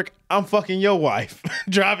you at work, I'm fucking your wife,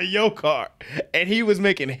 driving your car. And he was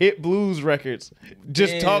making hit blues records.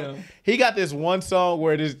 Just talk. Damn. He got this one song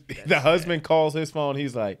where the husband calls his phone.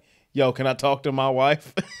 He's like, yo, can I talk to my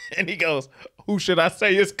wife? And he goes, who should I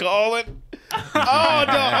say is calling? Oh,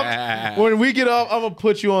 no. When we get off, I'm going to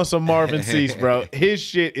put you on some Marvin Cease, bro. His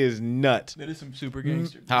shit is nuts. that is some super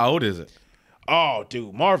gangster. How old is it? Oh,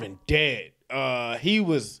 dude, Marvin dead.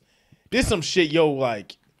 This some shit, yo,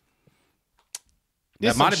 like.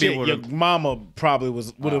 This That might some have been shit what your mama probably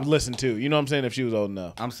would have listened to. You know what I'm saying? If she was old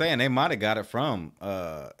enough. I'm saying they might have got it from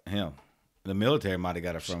him. The military might have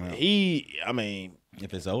got it from him.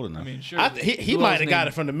 If it's old enough. I mean, sure. He might have got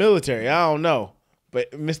it from the military. I don't know.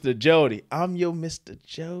 But Mr. Jody, I'm your Mr.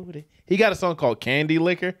 Jody. He got a song called Candy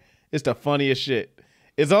Liquor. It's the funniest shit.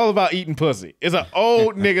 It's all about eating pussy. It's an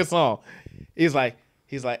old nigga song. He's like,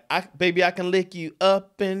 baby, I can lick you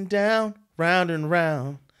up and down, round and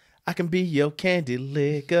round. I can be your candy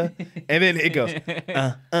liquor. And then it goes,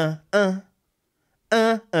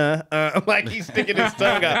 like he's sticking his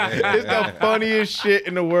tongue out. It's the funniest shit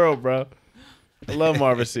in the world, bro. I love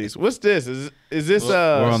Marvin Cease. What's this? Is this We're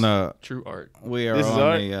on the True art. we are This is on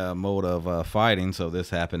art? the mode of fighting. So this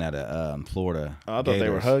happened at a Florida. Oh, I thought they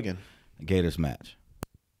were hugging. Gators match.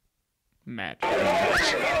 Match.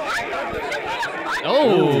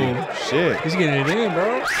 Oh, Shit. he's getting it in,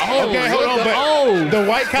 bro. Oh, Okay, hold on, but oh, the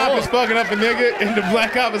white cop is fucking up a nigga and the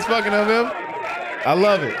black cop is fucking up him. I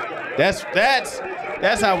love it. That's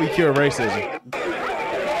how we cure racism.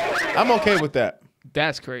 I'm okay with that.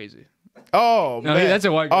 that's crazy. Oh No, man, that's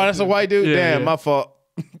a white guy, Oh, that's a too. white dude. Yeah, Damn, yeah. my fault.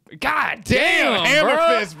 God Damn, damn, hammer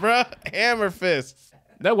bro. fist, bro. Hammer fist.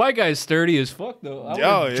 That white guy is sturdy as fuck, though. I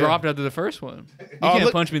Oh, would've yeah. dropped after the first one. You Oh, can't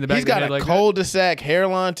look, punch me in the back He's of the got head a like cul-de-sac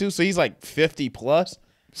hairline too, so he's like 50 plus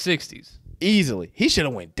that. 60s. easily. He should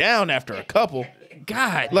have went down after a couple.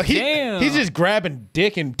 God Look, damn. he's just grabbing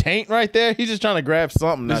dick and taint right there. He's just trying to grab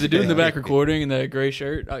something. There's not a dude in the there. back recording in that gray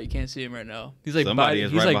shirt. Oh, you can't see him right now. He's like Somebody biting.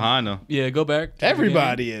 is he's right like, behind them. Yeah, go back. to the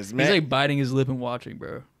Everybody beginning. is, man. He's like biting his lip and watching,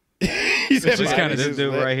 bro. He's just kinda This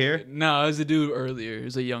dude right here. No, it was a dude earlier. It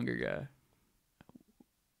was a younger guy.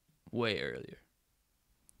 Way earlier.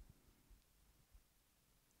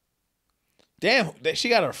 Damn, she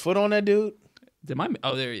got her foot on that dude.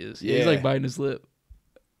 Oh, there he is. Yeah. He's like biting his lip.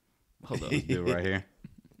 Hold on. Dude right here.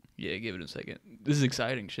 Yeah, give it a second. This is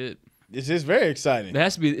exciting shit. This is very exciting. It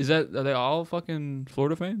has to be. Are they all fucking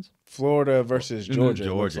Florida fans? Florida versus Georgia. it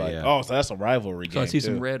looks Georgia, like. yeah. Oh, so that's a rivalry So game. I see too.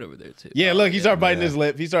 some red over there too. Yeah, look, he started biting his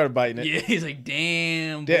lip. He started biting it. Yeah, he's like,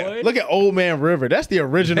 damn, boy. Yeah, look at Old Man River. That's the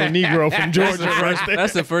original Negro from Georgia right there.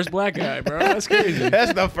 That's the first black guy, bro. That's crazy.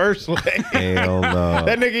 That's the first one. Hell no.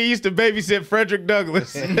 That nigga used to babysit Frederick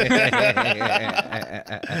Douglass.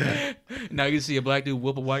 Now you can see a black dude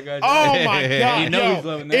whoop a white guy. Oh my God. You know yo, he's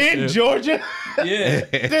loving that in shit. Georgia? Yeah.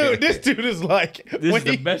 Dude, this dude is like, This is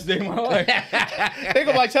the best day of my life. they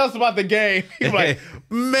gonna like, tell us about the game. He's like,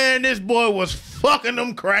 man, this boy was fucking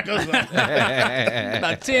them crackers up.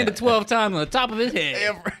 About 10 to 12 times on the top of his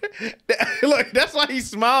head. Look, that's why he's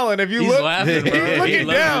smiling. If you He's look, laughing, bro. he's He looking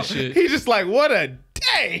loves down. this shit. He's just like, what a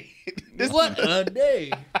day. What a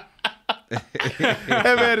day.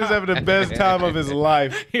 That man is having the best time of his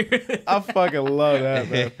life. I fucking love that,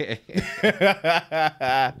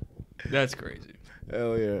 man. That's crazy.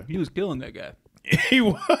 Hell yeah. He was killing that guy. He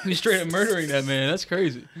was. He's straight up murdering that man. That's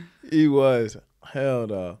crazy. He was. Hell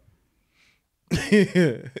no.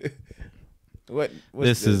 What's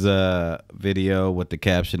This is a video with the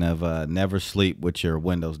caption of "Never sleep with your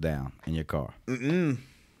windows down in your car." Don't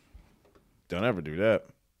ever do that.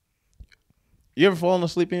 You ever fallen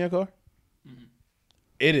asleep in your car? Mm-hmm.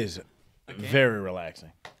 It is very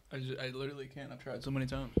relaxing. I literally can't. I've tried so many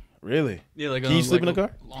times. Really? Yeah, like Can you sleep in the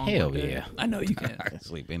car? Hell yeah. I know you can. I can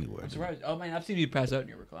sleep anywhere. I'm surprised. Oh man, I've seen you pass out in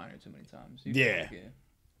your recliner too many times. You Yeah. can,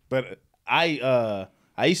 But I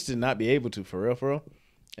used to not be able to for real.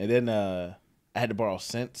 And then I had to borrow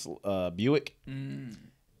Sent's Buick.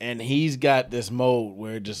 And he's got this mode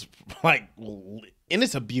where it just like, and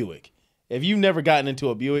it's a Buick. If you've never gotten into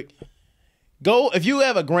a Buick, if you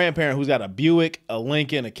have a grandparent who's got a Buick, a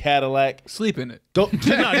Lincoln, a Cadillac, Sleep in it.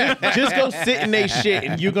 just go sit in their shit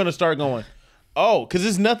and you're gonna start going, oh, because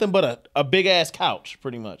it's nothing but a big ass couch,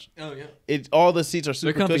 pretty much. Oh yeah. All the seats are They're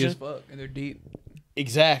super comfy as cushioned. fuck and they're deep.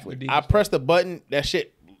 Exactly. They're deep I as fuck. pressed the button. That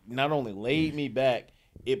shit not only laid me back,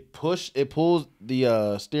 it pulls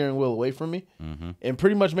the steering wheel away from me, and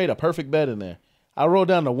pretty much made a perfect bed in there. I rolled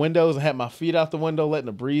down the windows and had my feet out the window, letting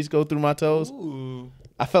the breeze go through my toes. Ooh.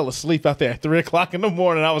 I fell asleep out there at 3:00 in the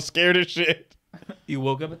morning. I was scared as shit. You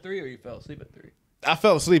woke up at 3 or you fell asleep at 3? I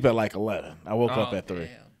fell asleep at like 11. I woke up at 3. Damn.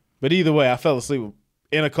 But either way, I fell asleep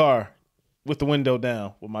in a car with the window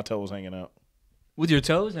down with my toes hanging out. With your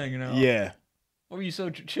toes hanging out? Yeah. What were you so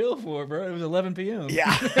chill for, bro? It was 11 p.m.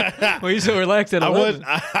 Yeah. Were you so relaxed at 11?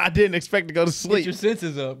 I didn't expect to go to Get sleep. your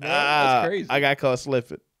senses up, bro. That's crazy. I got caught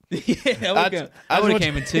slipping. Yeah, I I just would want have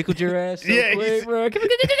came and tickled your ass so Yeah, quick, bro.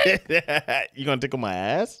 You gonna tickle my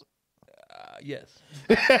ass? Yes.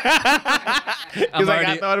 Because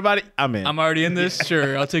I thought about it. I'm in. I'm already in this.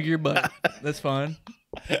 Sure, I'll take your butt. That's fine.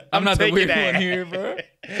 I'm not the taking weird that. one here, bro.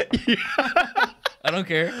 I don't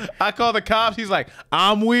care. I call the cops. He's like,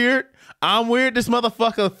 I'm weird. This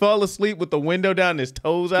motherfucker fell asleep with the window down, his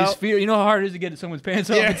toes His out. feet. You know how hard it is to get someone's pants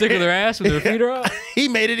off Yeah. and tickle their ass with their feet are out? He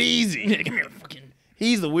made it easy. Yeah, give me a fucking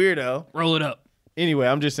He's the weirdo. roll it up. Anyway,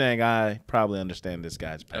 I'm just saying I probably understand this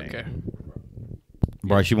guy's pain. Okay.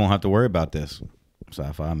 Bryce, you won't have to worry about this.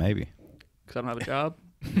 Sci-fi, maybe. Because I don't have a job.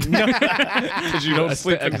 Because you don't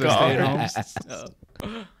sleep in the I stay at car.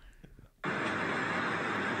 home.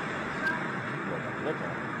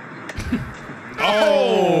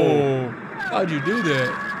 Oh, How'd you do that?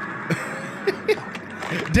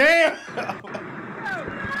 damn.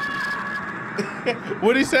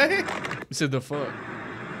 What'd he say? He said the fuck.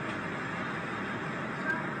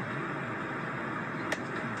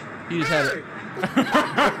 He just had it.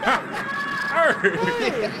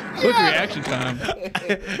 Quick reaction time.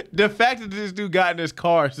 The fact that this dude got in his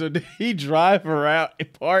car, so did he drive around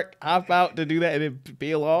and park, hop out to do that and then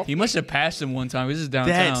peel off? He must have passed him one time. This is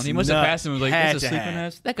downtown. That's He must have nuts. passed him and was like, Had "That's a to sleeping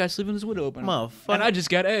have. ass. That guy's sleeping with his window open." Motherfucker. And I just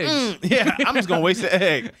got eggs. Yeah, I'm just gonna waste the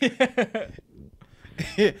egg.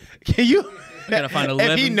 Can you? gotta find If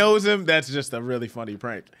 11. he knows him, that's just a really funny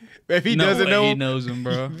prank. If he No doesn't way know he him, knows him,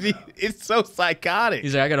 bro. it's so psychotic.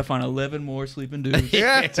 He's like, I gotta find 11 more sleeping dudes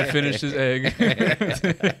Yeah. to finish his egg,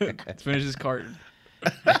 to finish his carton.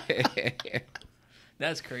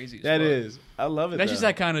 That's crazy. as That fuck. is. I love it. That's just though.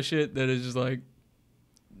 that kind of shit that is just like,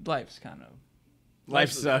 life's kind of.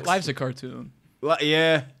 Life sucks. Life's a cartoon.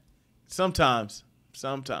 Yeah. Sometimes.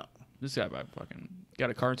 This guy fucking got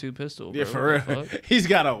a cartoon pistol. Yeah, bro. for What the real. fuck? He's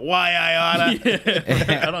got a Y-I-O-T-A.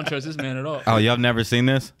 Yeah. I don't trust this man at all. Oh, y'all have never seen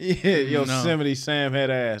this? Yeah, Yosemite Sam head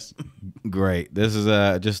ass. Great. This is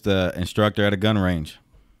just an instructor at a gun range.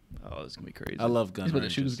 Oh, this is gonna be crazy. I love gun He's about to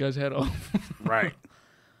shoot ranges. this guy's head off. Right.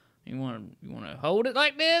 You want to hold it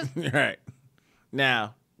like this? Right.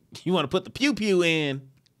 Now, you want to put the pew-pew in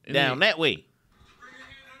down that way.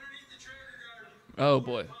 Oh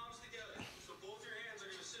boy.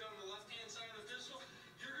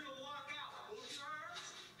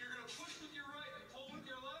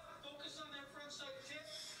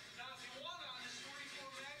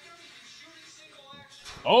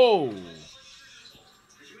 Oh.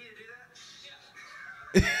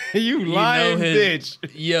 You lying bitch.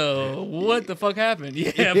 Yo, what the fuck happened?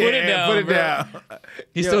 Yeah, put it down. Put it bro. down.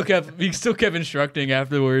 He still kept instructing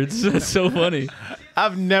afterwards. That's so funny.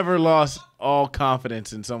 I've never lost all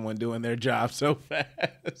confidence in someone doing their job so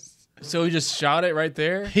fast. So he just shot it right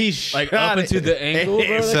there? He like shot up into it. the ankle, bro?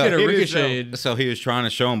 That So- could have Hit ricocheted. So he was trying to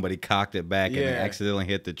show him, but he cocked it back and Yeah. it accidentally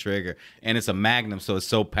hit the trigger. And it's a Magnum, so it's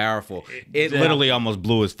so powerful. It Yeah. literally almost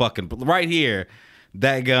blew his fucking... Right here,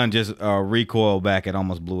 that gun just recoiled back and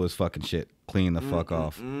almost blew his fucking shit clean the fuck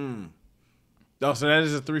off. Oh, so that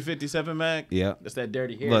is a 357 mag? Yeah. That's that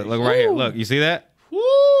dirty hair. Look right here. Look, you see that?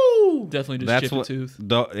 Woo! Definitely just That's chipped what... a tooth.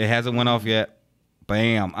 It hasn't went off yet.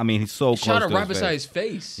 Bam. I mean, he's so close Shot it to right his beside face. his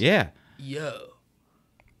face. Yeah. Yo.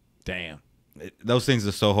 Damn. Those things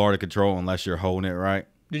are so hard to control unless you're holding it right.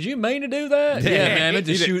 Did you mean to do that? Yeah, man. I meant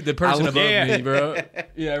to shoot the person above me, bro.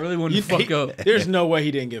 Yeah, I really wanted to fuck up. There's no way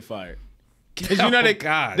he didn't get fired. 'Cause you know they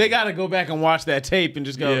got to go back and watch that tape and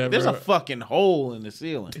just go, Yeah, there's bro. a fucking hole in the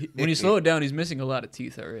ceiling. When you slow it down, he's missing a lot of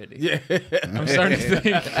teeth already. Yeah. I'm starting to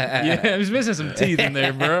think. Yeah, he's missing some teeth in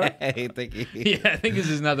there, bro. I think Yeah, I think this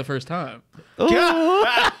is not the first time.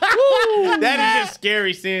 That is just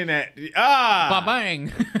scary seeing that. Ah.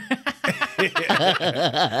 Ba-bang.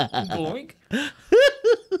 Boink.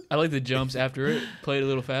 I like the jumps after it. Played a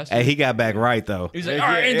little faster. Hey, he got back right, though. He's like, all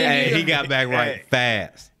right, and then Hey, he got back right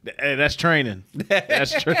fast. Hey, that's training.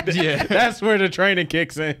 That's Yeah. That's where the training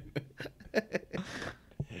kicks in.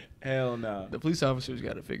 Hell no. The police officers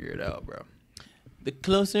got to figure it out, bro. The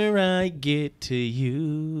closer I get to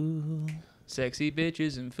you. Sexy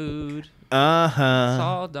bitches and food. Uh-huh.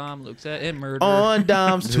 All Dom looks at and murder. On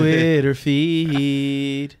Dom's Twitter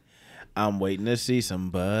feed. I'm waiting to see some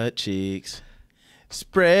butt cheeks.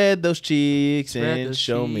 Spread those cheeks Spread and those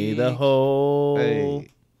show me the cheeks. hole. Hey.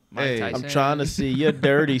 Mike Hey. Tyson. I'm trying to see your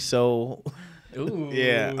dirty soul. Ooh.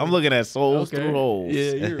 Yeah, I'm looking at souls through holes.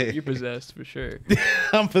 Yeah, you're possessed for sure.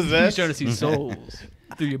 I'm He's possessed. trying to see souls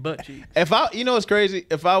through your butt cheeks. If I, you know what's crazy?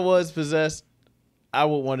 If I was possessed, I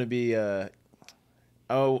would want to be.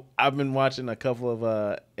 I've been watching a couple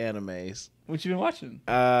of animes. What you been watching?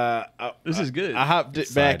 This is good. I hopped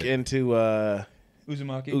it back into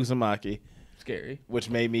Uzumaki. Uzumaki, Scary. which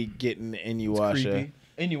made me get in It's Inuyasha.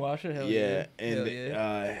 creepy. Inuyasha, hell yeah. Yeah, and Hell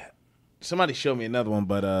yeah. somebody showed me another one,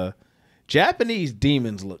 but Japanese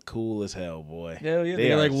demons look cool as hell, boy. Hell yeah. They They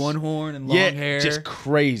got are like one horn and long yeah, hair. just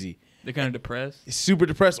crazy. They're kind of depressed. Super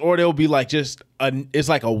depressed, or they'll be like it's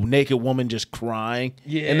like a naked woman just crying,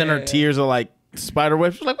 and then her Yeah. tears are like spider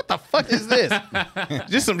webs. She's like, what the fuck is this?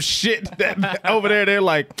 Just some shit that over there. They're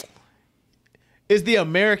like, it's the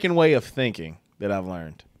American way of thinking that I've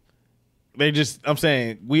learned. I'm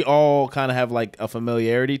saying we all kind of have like a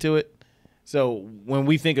familiarity to it. So when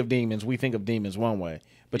we think of demons one way.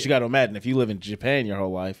 But you got to imagine if you live in Japan your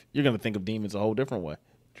whole life, you're gonna think of demons a whole different way.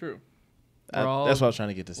 True. That's what I was trying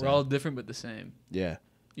to get to say. We're all different but the same. Yeah.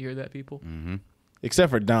 You hear that, people? Except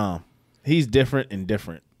for Dom. He's different and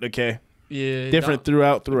different. Okay. Yeah. Different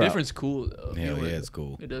throughout. Different's cool, though. Hell yeah, it's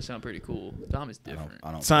cool. It does sound pretty cool. Dom is different.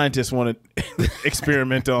 I don't. Scientists want to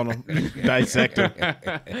experiment on him, dissect him.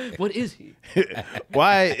 What is he?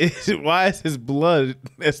 Why is his blood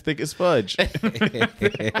as thick as fudge?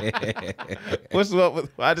 What's up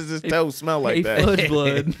with, why does his toe smell like Hey, that? fudge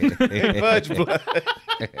blood. Hey, fudge blood.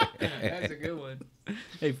 That's a good one.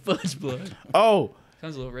 Hey, fudge blood. Oh,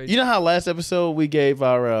 Sounds a little racist. you know how last episode we gave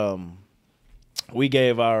our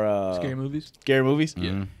Scary movies? scary movies?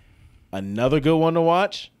 Yeah. Another good one to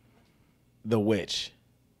watch, The Witch.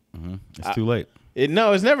 It's too late.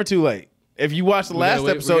 It's never too late. If you watch the last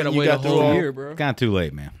episode and you got through all, year, bro. Kind of too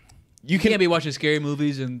late, man. you You can can't be watching scary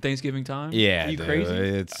movies in Thanksgiving time. Yeah, you dude,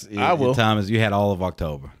 crazy? I will. The time is you had all of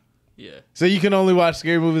October. Yeah, So you can only watch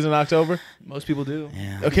scary movies in October? most people do.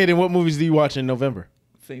 Yeah. Okay, then what movies do you watch in November?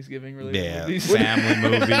 Thanksgiving related Yeah. movies. Family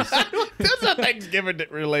movies. That's a Thanksgiving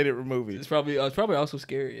related movie. It's probably also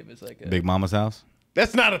scary if it's like a Big Mama's house.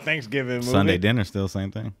 That's not a Thanksgiving movie. Sunday dinner still same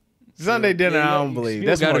thing. Sunday dinner, Yeah, I don't believe. people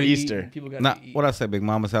That's gotta more eat. Easter. People gotta Nah, eat. what I say, Big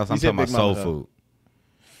Mama's house. I'm said talking about Big soul Mama's house. food.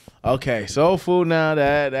 Okay, soul food now.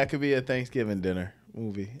 That could be a Thanksgiving dinner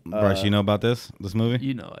movie. Bryce, you know about this movie?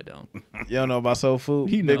 You know I don't. You don't know about soul food?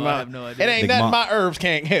 You Big know, I Mama- have no idea. It ain't Big nothing Mom- my herbs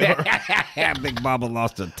can't help. Big Mama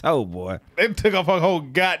lost a toe, boy. They took off her whole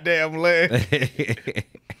goddamn leg.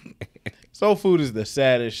 Soul food is the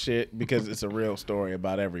saddest shit because it's a real story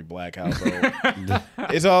about every black household.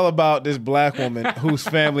 It's all about this black woman whose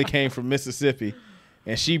family came from Mississippi,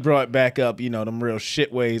 and she brought back up, them real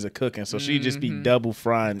shit ways of cooking. So she just be double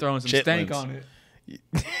frying, Throwing some stank on it.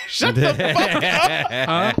 Shut the fuck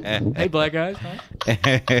up. Huh? Hey, black guys.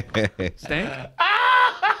 Huh? Stank?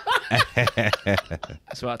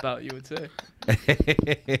 That's what I thought you would say.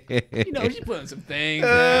 You know, she's putting some things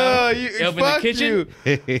out. Up in the kitchen.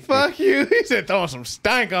 You. Fuck you. He said throwing some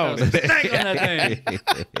stank on it. Stank on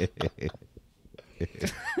that thing.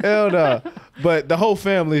 Hell no. But the whole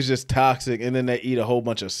family is just toxic, and then they eat a whole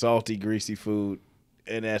bunch of salty, greasy food,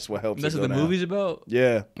 and that's what helps. That's it what go the down. movie's about.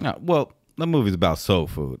 Yeah. No, well, the movie's about soul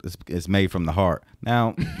food. It's made from the heart.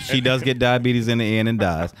 Now, she does get diabetes in the end and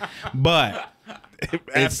dies, but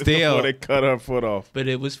it's still. Before they cut her foot off. But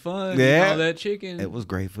it was fun. Yeah. All that chicken. It was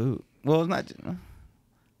great food. Well, it's not.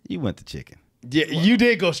 You went to chicken. Yeah, you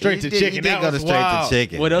did go straight to chicken. You did that go was straight wild. to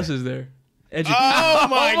chicken. What else is there? Oh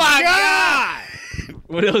my god!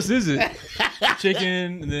 What else is it?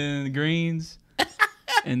 Chicken, and then greens,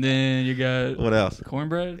 and then you got What else?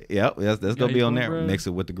 cornbread. Yep, that's gonna be on there. cornbread? Mix it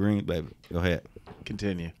with the green, baby. Go ahead.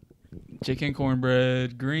 Continue. Chicken,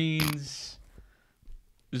 cornbread, greens.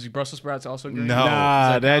 Is Brussels sprouts also green? No.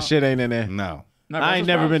 Nah, Does that count? shit ain't in there. No, Not I ain't Brussels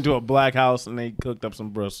never been sprouts? to a black house and they cooked up some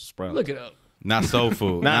Brussels sprouts. Look it up. not soul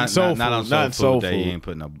food. Not in soul Not on food. soul Not in soul food. That you food. ain't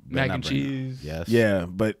putting no Mac not and bringing- cheese. Yes. Yeah,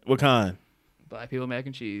 but what kind? Black people mac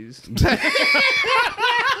and cheese.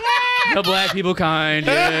 The black people kind,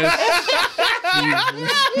 yes.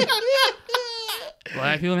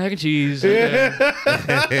 Black people mac and cheese.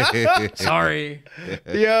 Okay. Sorry.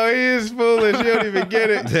 Yo, he is foolish. You don't even get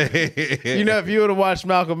it. You know, if you would have watched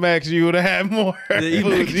Malcolm X, you would have had more The food.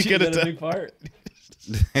 mac and You cheese could have had a done. big part.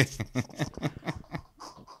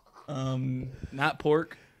 Not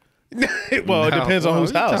pork. Well, it No, depends on what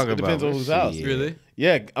whose are you house. talking It depends about? on whose house. Shit. Really?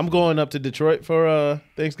 Yeah, I'm going up to Detroit for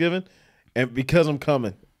Thanksgiving, and because I'm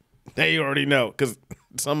coming, they already know because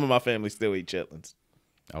some of my family still eat chitlins.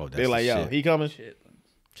 Oh, that's They're like, the "Yo, shit. he coming?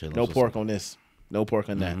 Chitlins No was- pork on this. No pork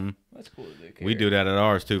on that." Mhm. That's cool. That they care. We do that at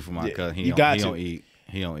ours too for my Yeah, cousin. you He got don't to. eat.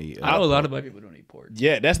 He don't eat. I know a lot of black people don't eat pork.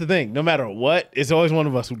 Yeah, that's the thing. No matter what, it's always one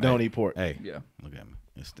of us who don't eat pork. Hey, Yeah. look at me.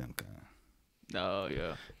 It's them kind. Oh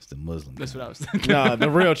yeah. It's the Muslim. That's kind. what I was thinking. Nah, the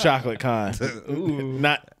real chocolate kind.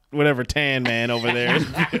 Not whatever tan man over there is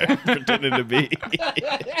pretending to be.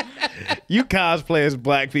 You cosplay as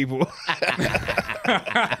black people.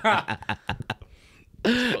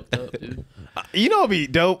 Fucked up, dude. You know what'd be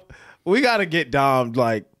dope? We gotta get Dom,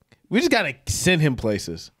 like, we just gotta send him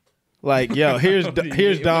places. Like, yo, here's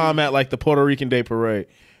Dom at like the Puerto Rican Day Parade.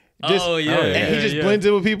 Just, Oh, yeah, and he yeah, just yeah. blends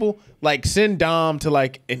in with people. Like, send Dom to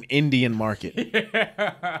like an Indian market.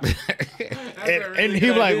 And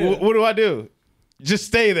he'll be like, what do I do? Just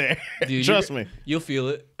stay there. Dude, Trust me. You'll feel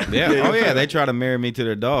it. Yeah. Oh yeah. They try to marry me to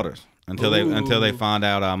their daughters until they Ooh. find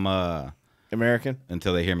out I'm American?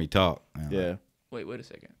 until they hear me talk. Yeah. Wait a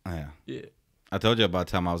second. Yeah. Yeah. I told you about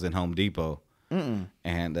the time I was in Home Depot, and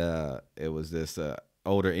it was this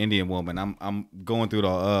older Indian woman. I'm going through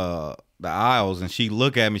the aisles, and she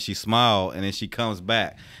look at me, she smile, and then she comes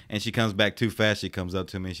back, and she comes back too fast. She comes up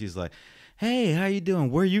to me, and she's like, "Hey, how you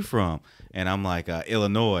doing? Where you from?" And I'm like,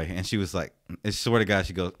 "Illinois." And she was like, I swear to God,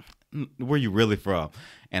 she goes, "Where you really from?"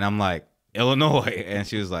 And I'm like, "Illinois." And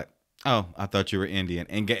she was like, "Oh, I thought you were Indian."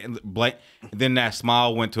 And blank. Then that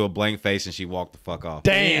smile went to a blank face, and she walked the fuck off.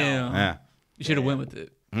 Damn. Yeah. You should have went with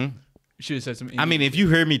it. Hmm? You should have said something. I mean, if you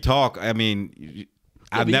hear me talk, I mean,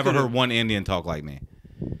 I've but you never could've- heard one Indian talk like me,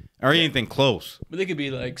 or anything close. But they could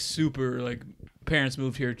be like super, like parents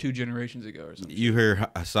moved here 2 generations ago or something. You hear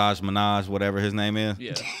Hasaj Minaj, whatever his name is.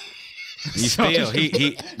 Yeah. You still but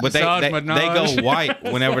Hasaj they Minaj. go white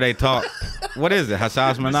whenever they talk. What is it?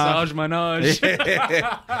 Hasaj Massage Minaj,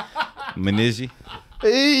 Minaj. Miniji. Yo,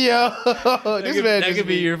 That this could, man that just could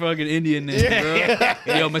be your fucking Indian name,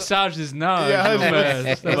 bro. Yo, massage is Naj. Yeah, real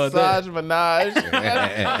fast. How about that? Massage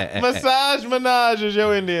Minaj. Massage Minaj is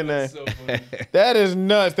your Indian name. So funny. That is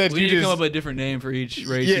nuts. That We you need to just come up with a different name for each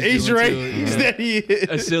race. yeah, he's each doing, race too. that he is.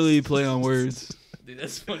 A silly play on words. Dude,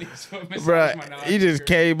 that's funny as fuck. Massage Bruh, Minaj. he just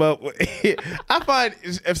came up with. I find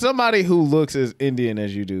if somebody who looks as Indian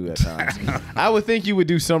as you do at times, I would think you would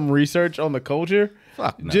do some research on the culture.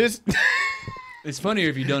 Fuck no. Just It's funnier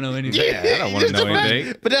if you don't know anything. Yeah, I don't want to just know the fact-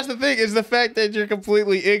 anything. But that's the thing is the fact that you're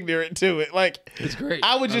completely ignorant to it. Like It's great.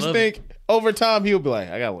 I would just love think it. over time he'll be like,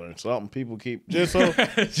 I gotta learn something. People keep just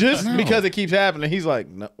because it keeps happening. He's like,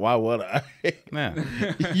 no, why would I? Yeah.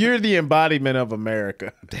 You're the embodiment of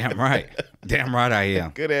America. Damn right. Damn right I am.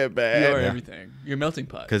 Good and You bad. are everything. You're a melting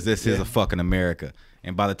pot. Because this is a fucking America.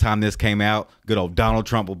 And by the time this came out, good old Donald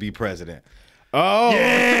Trump will be president. Oh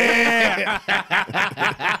yeah.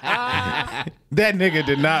 That nigga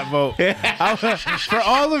did not vote. For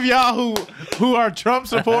all of y'all who are Trump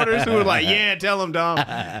supporters who are like, yeah, tell him, Dom.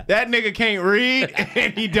 That nigga can't read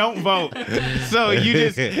and he don't vote. So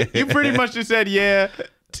you pretty much just said, yeah,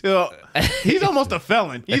 till he's almost a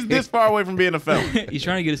felon. He's this far away from being a felon. He's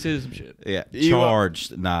trying to get a citizenship. Yeah,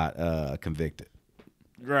 charged, not convicted.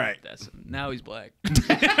 Right. Now he's black.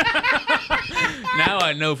 Now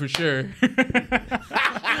I know for sure.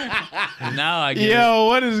 Now I get Yo,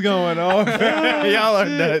 what is going on? Y'all are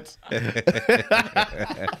nuts.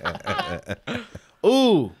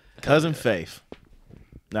 Ooh, Cousin Faith.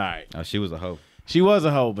 All right. Oh, she was a hoe. She was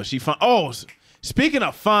a hoe, but she fine. Oh, speaking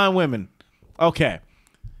of fine women, okay.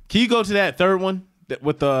 Can you go to that third one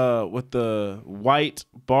with the white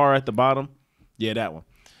bar at the bottom? Yeah, that one.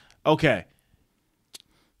 Okay.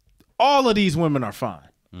 All of these women are fine.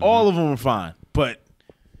 Mm-hmm. All of them are fine. But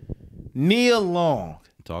Nia Long.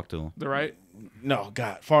 Talk to him. the right. No,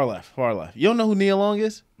 God, far left. You don't know who Nia Long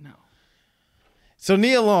is? No. So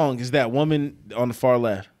Nia Long is that woman on the far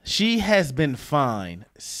left. She has been fine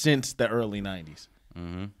since the early 90s.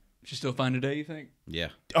 Mm-hmm. She's still fine today, you think? Yeah.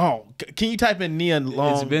 Oh, can you type in Nia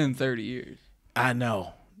Long? It's been 30 years. I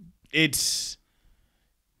know. It's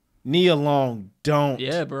Nia Long. Don't.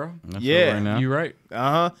 Yeah, bro. That's Yeah. right now. You're right.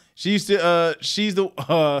 She used to. She's the.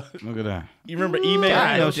 Look at that. You remember email?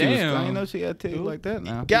 I God didn't damn. know she had titties like that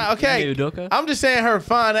now. Yeah. Okay. Udoka? I'm just saying her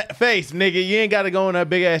fine face, nigga. You ain't got to go on her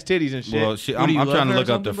big ass titties and shit. Well, What, do you I'm love trying to her or look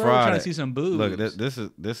up the something, bro? I'm Friday. trying to see some boobs. Look,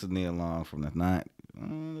 this is Nia Long from the 90s. Oh,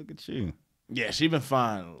 look at you. Yeah, she been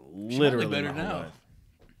fine. She Literally probably better my whole now. life.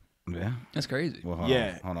 Yeah. That's crazy. Well, hold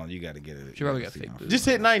Yeah. on. Hold on. You got to get it. She probably got fake boobs. Just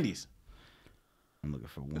hit 90s. I'm looking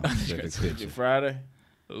for one specific picture. Friday.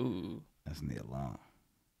 Ooh. That's Nia Long.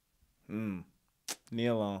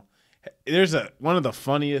 Nia Long. There's one of the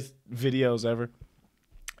funniest videos ever.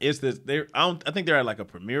 It's this. I think they're at like a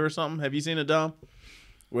premiere or something. Have you seen it, Dom?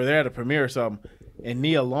 Where they're at a premiere or something, and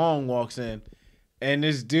Nia Long walks in, and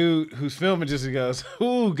this dude who's filming just goes,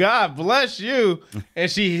 "Ooh, God bless you," and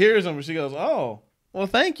she hears him, and she goes, "Oh, well,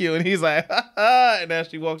 thank you," and he's like, "Ha ha," and as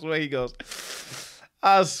she walks away, he goes,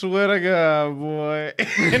 "I swear to God, boy,"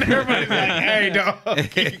 and everybody's like, "Hey,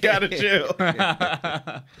 dog, you gotta chill."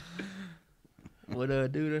 What I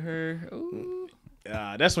do to her? Ooh.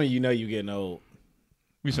 That's when you know you're getting old.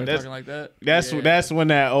 We start That's- talking like that? That's Yeah. that's when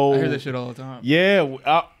that old. I hear that shit all the time. Yeah,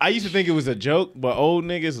 I used to think it was a joke, but old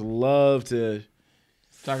niggas love to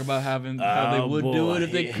Talk about how they would do it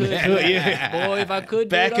if they could. Yeah. Boy, if I could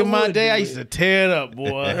do Back it, in my would day, do I it. used to tear it up,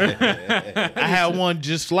 boy. I had one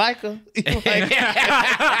just like her. Like,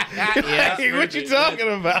 what you talking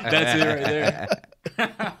about? That's it right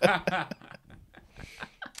there.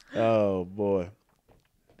 Oh boy.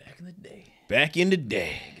 Back in the day. Back in the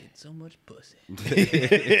day. Get so much pussy.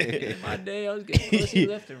 In my day, I was getting pussy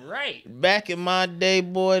left and right. Back in my day,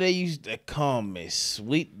 boy, they used to call me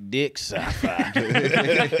Sweet Dick SiFi.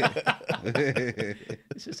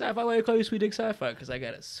 It's just sci-fi. Why they call you Sweet Dick Sci-Fi? Because I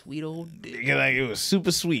got a sweet old dick. Like it was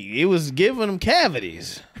super sweet. It was giving them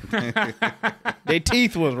cavities. Their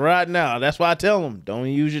teeth was rotting out. That's why I tell them, don't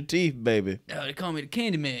use your teeth, baby. Oh, they call me the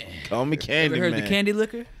Candy Man. Call me Candy Ever heard Man. the candy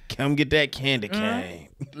liquor? Come get that candy cane.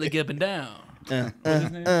 Lick up and down. What's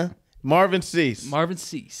his name? Marvin Cease. Marvin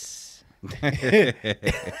Cease.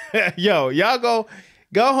 Yo, y'all go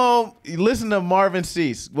home, listen to Marvin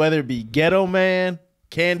Cease, whether it be Ghetto Man,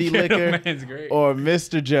 Candy Liquor, Man's great. or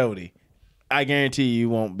Mr. Jody. I guarantee you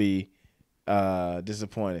won't be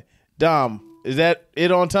disappointed. Dom, is that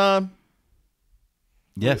it on time?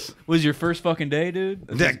 Yes. Was your first fucking day, dude?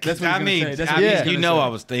 That's what he's gonna say. That's what he's yeah. gonna You know say. I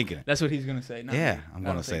was thinking. That's what he's gonna say. Not Yeah, me. I'm I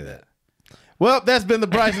going don't to say think that. Well, that's been the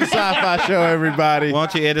Bryce and SiFi show, everybody. Why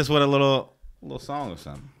don't you hit us with a little song or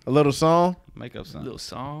something? A little song? Make up something. Little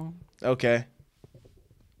song. Okay.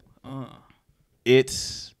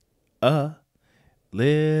 It's a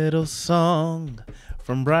little song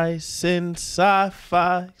from Bryce and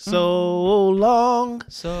SiFi. So long.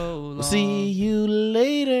 So long. We'll see you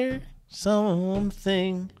later.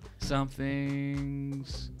 Something.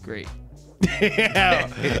 Something's great.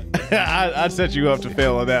 I'd set you up to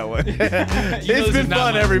fail on that one. this It's is been not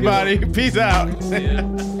fun, my everybody. Peace out. Yeah.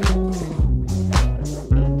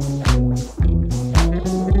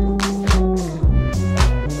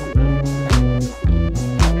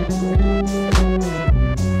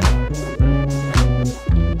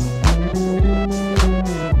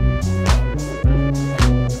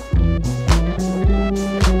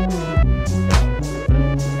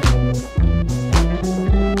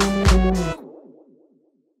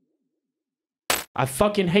 I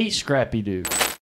fucking hate Scrappy Doo.